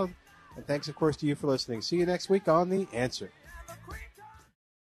 Thanks, Al. And thanks, of course, to you for listening. See you next week on The Answer.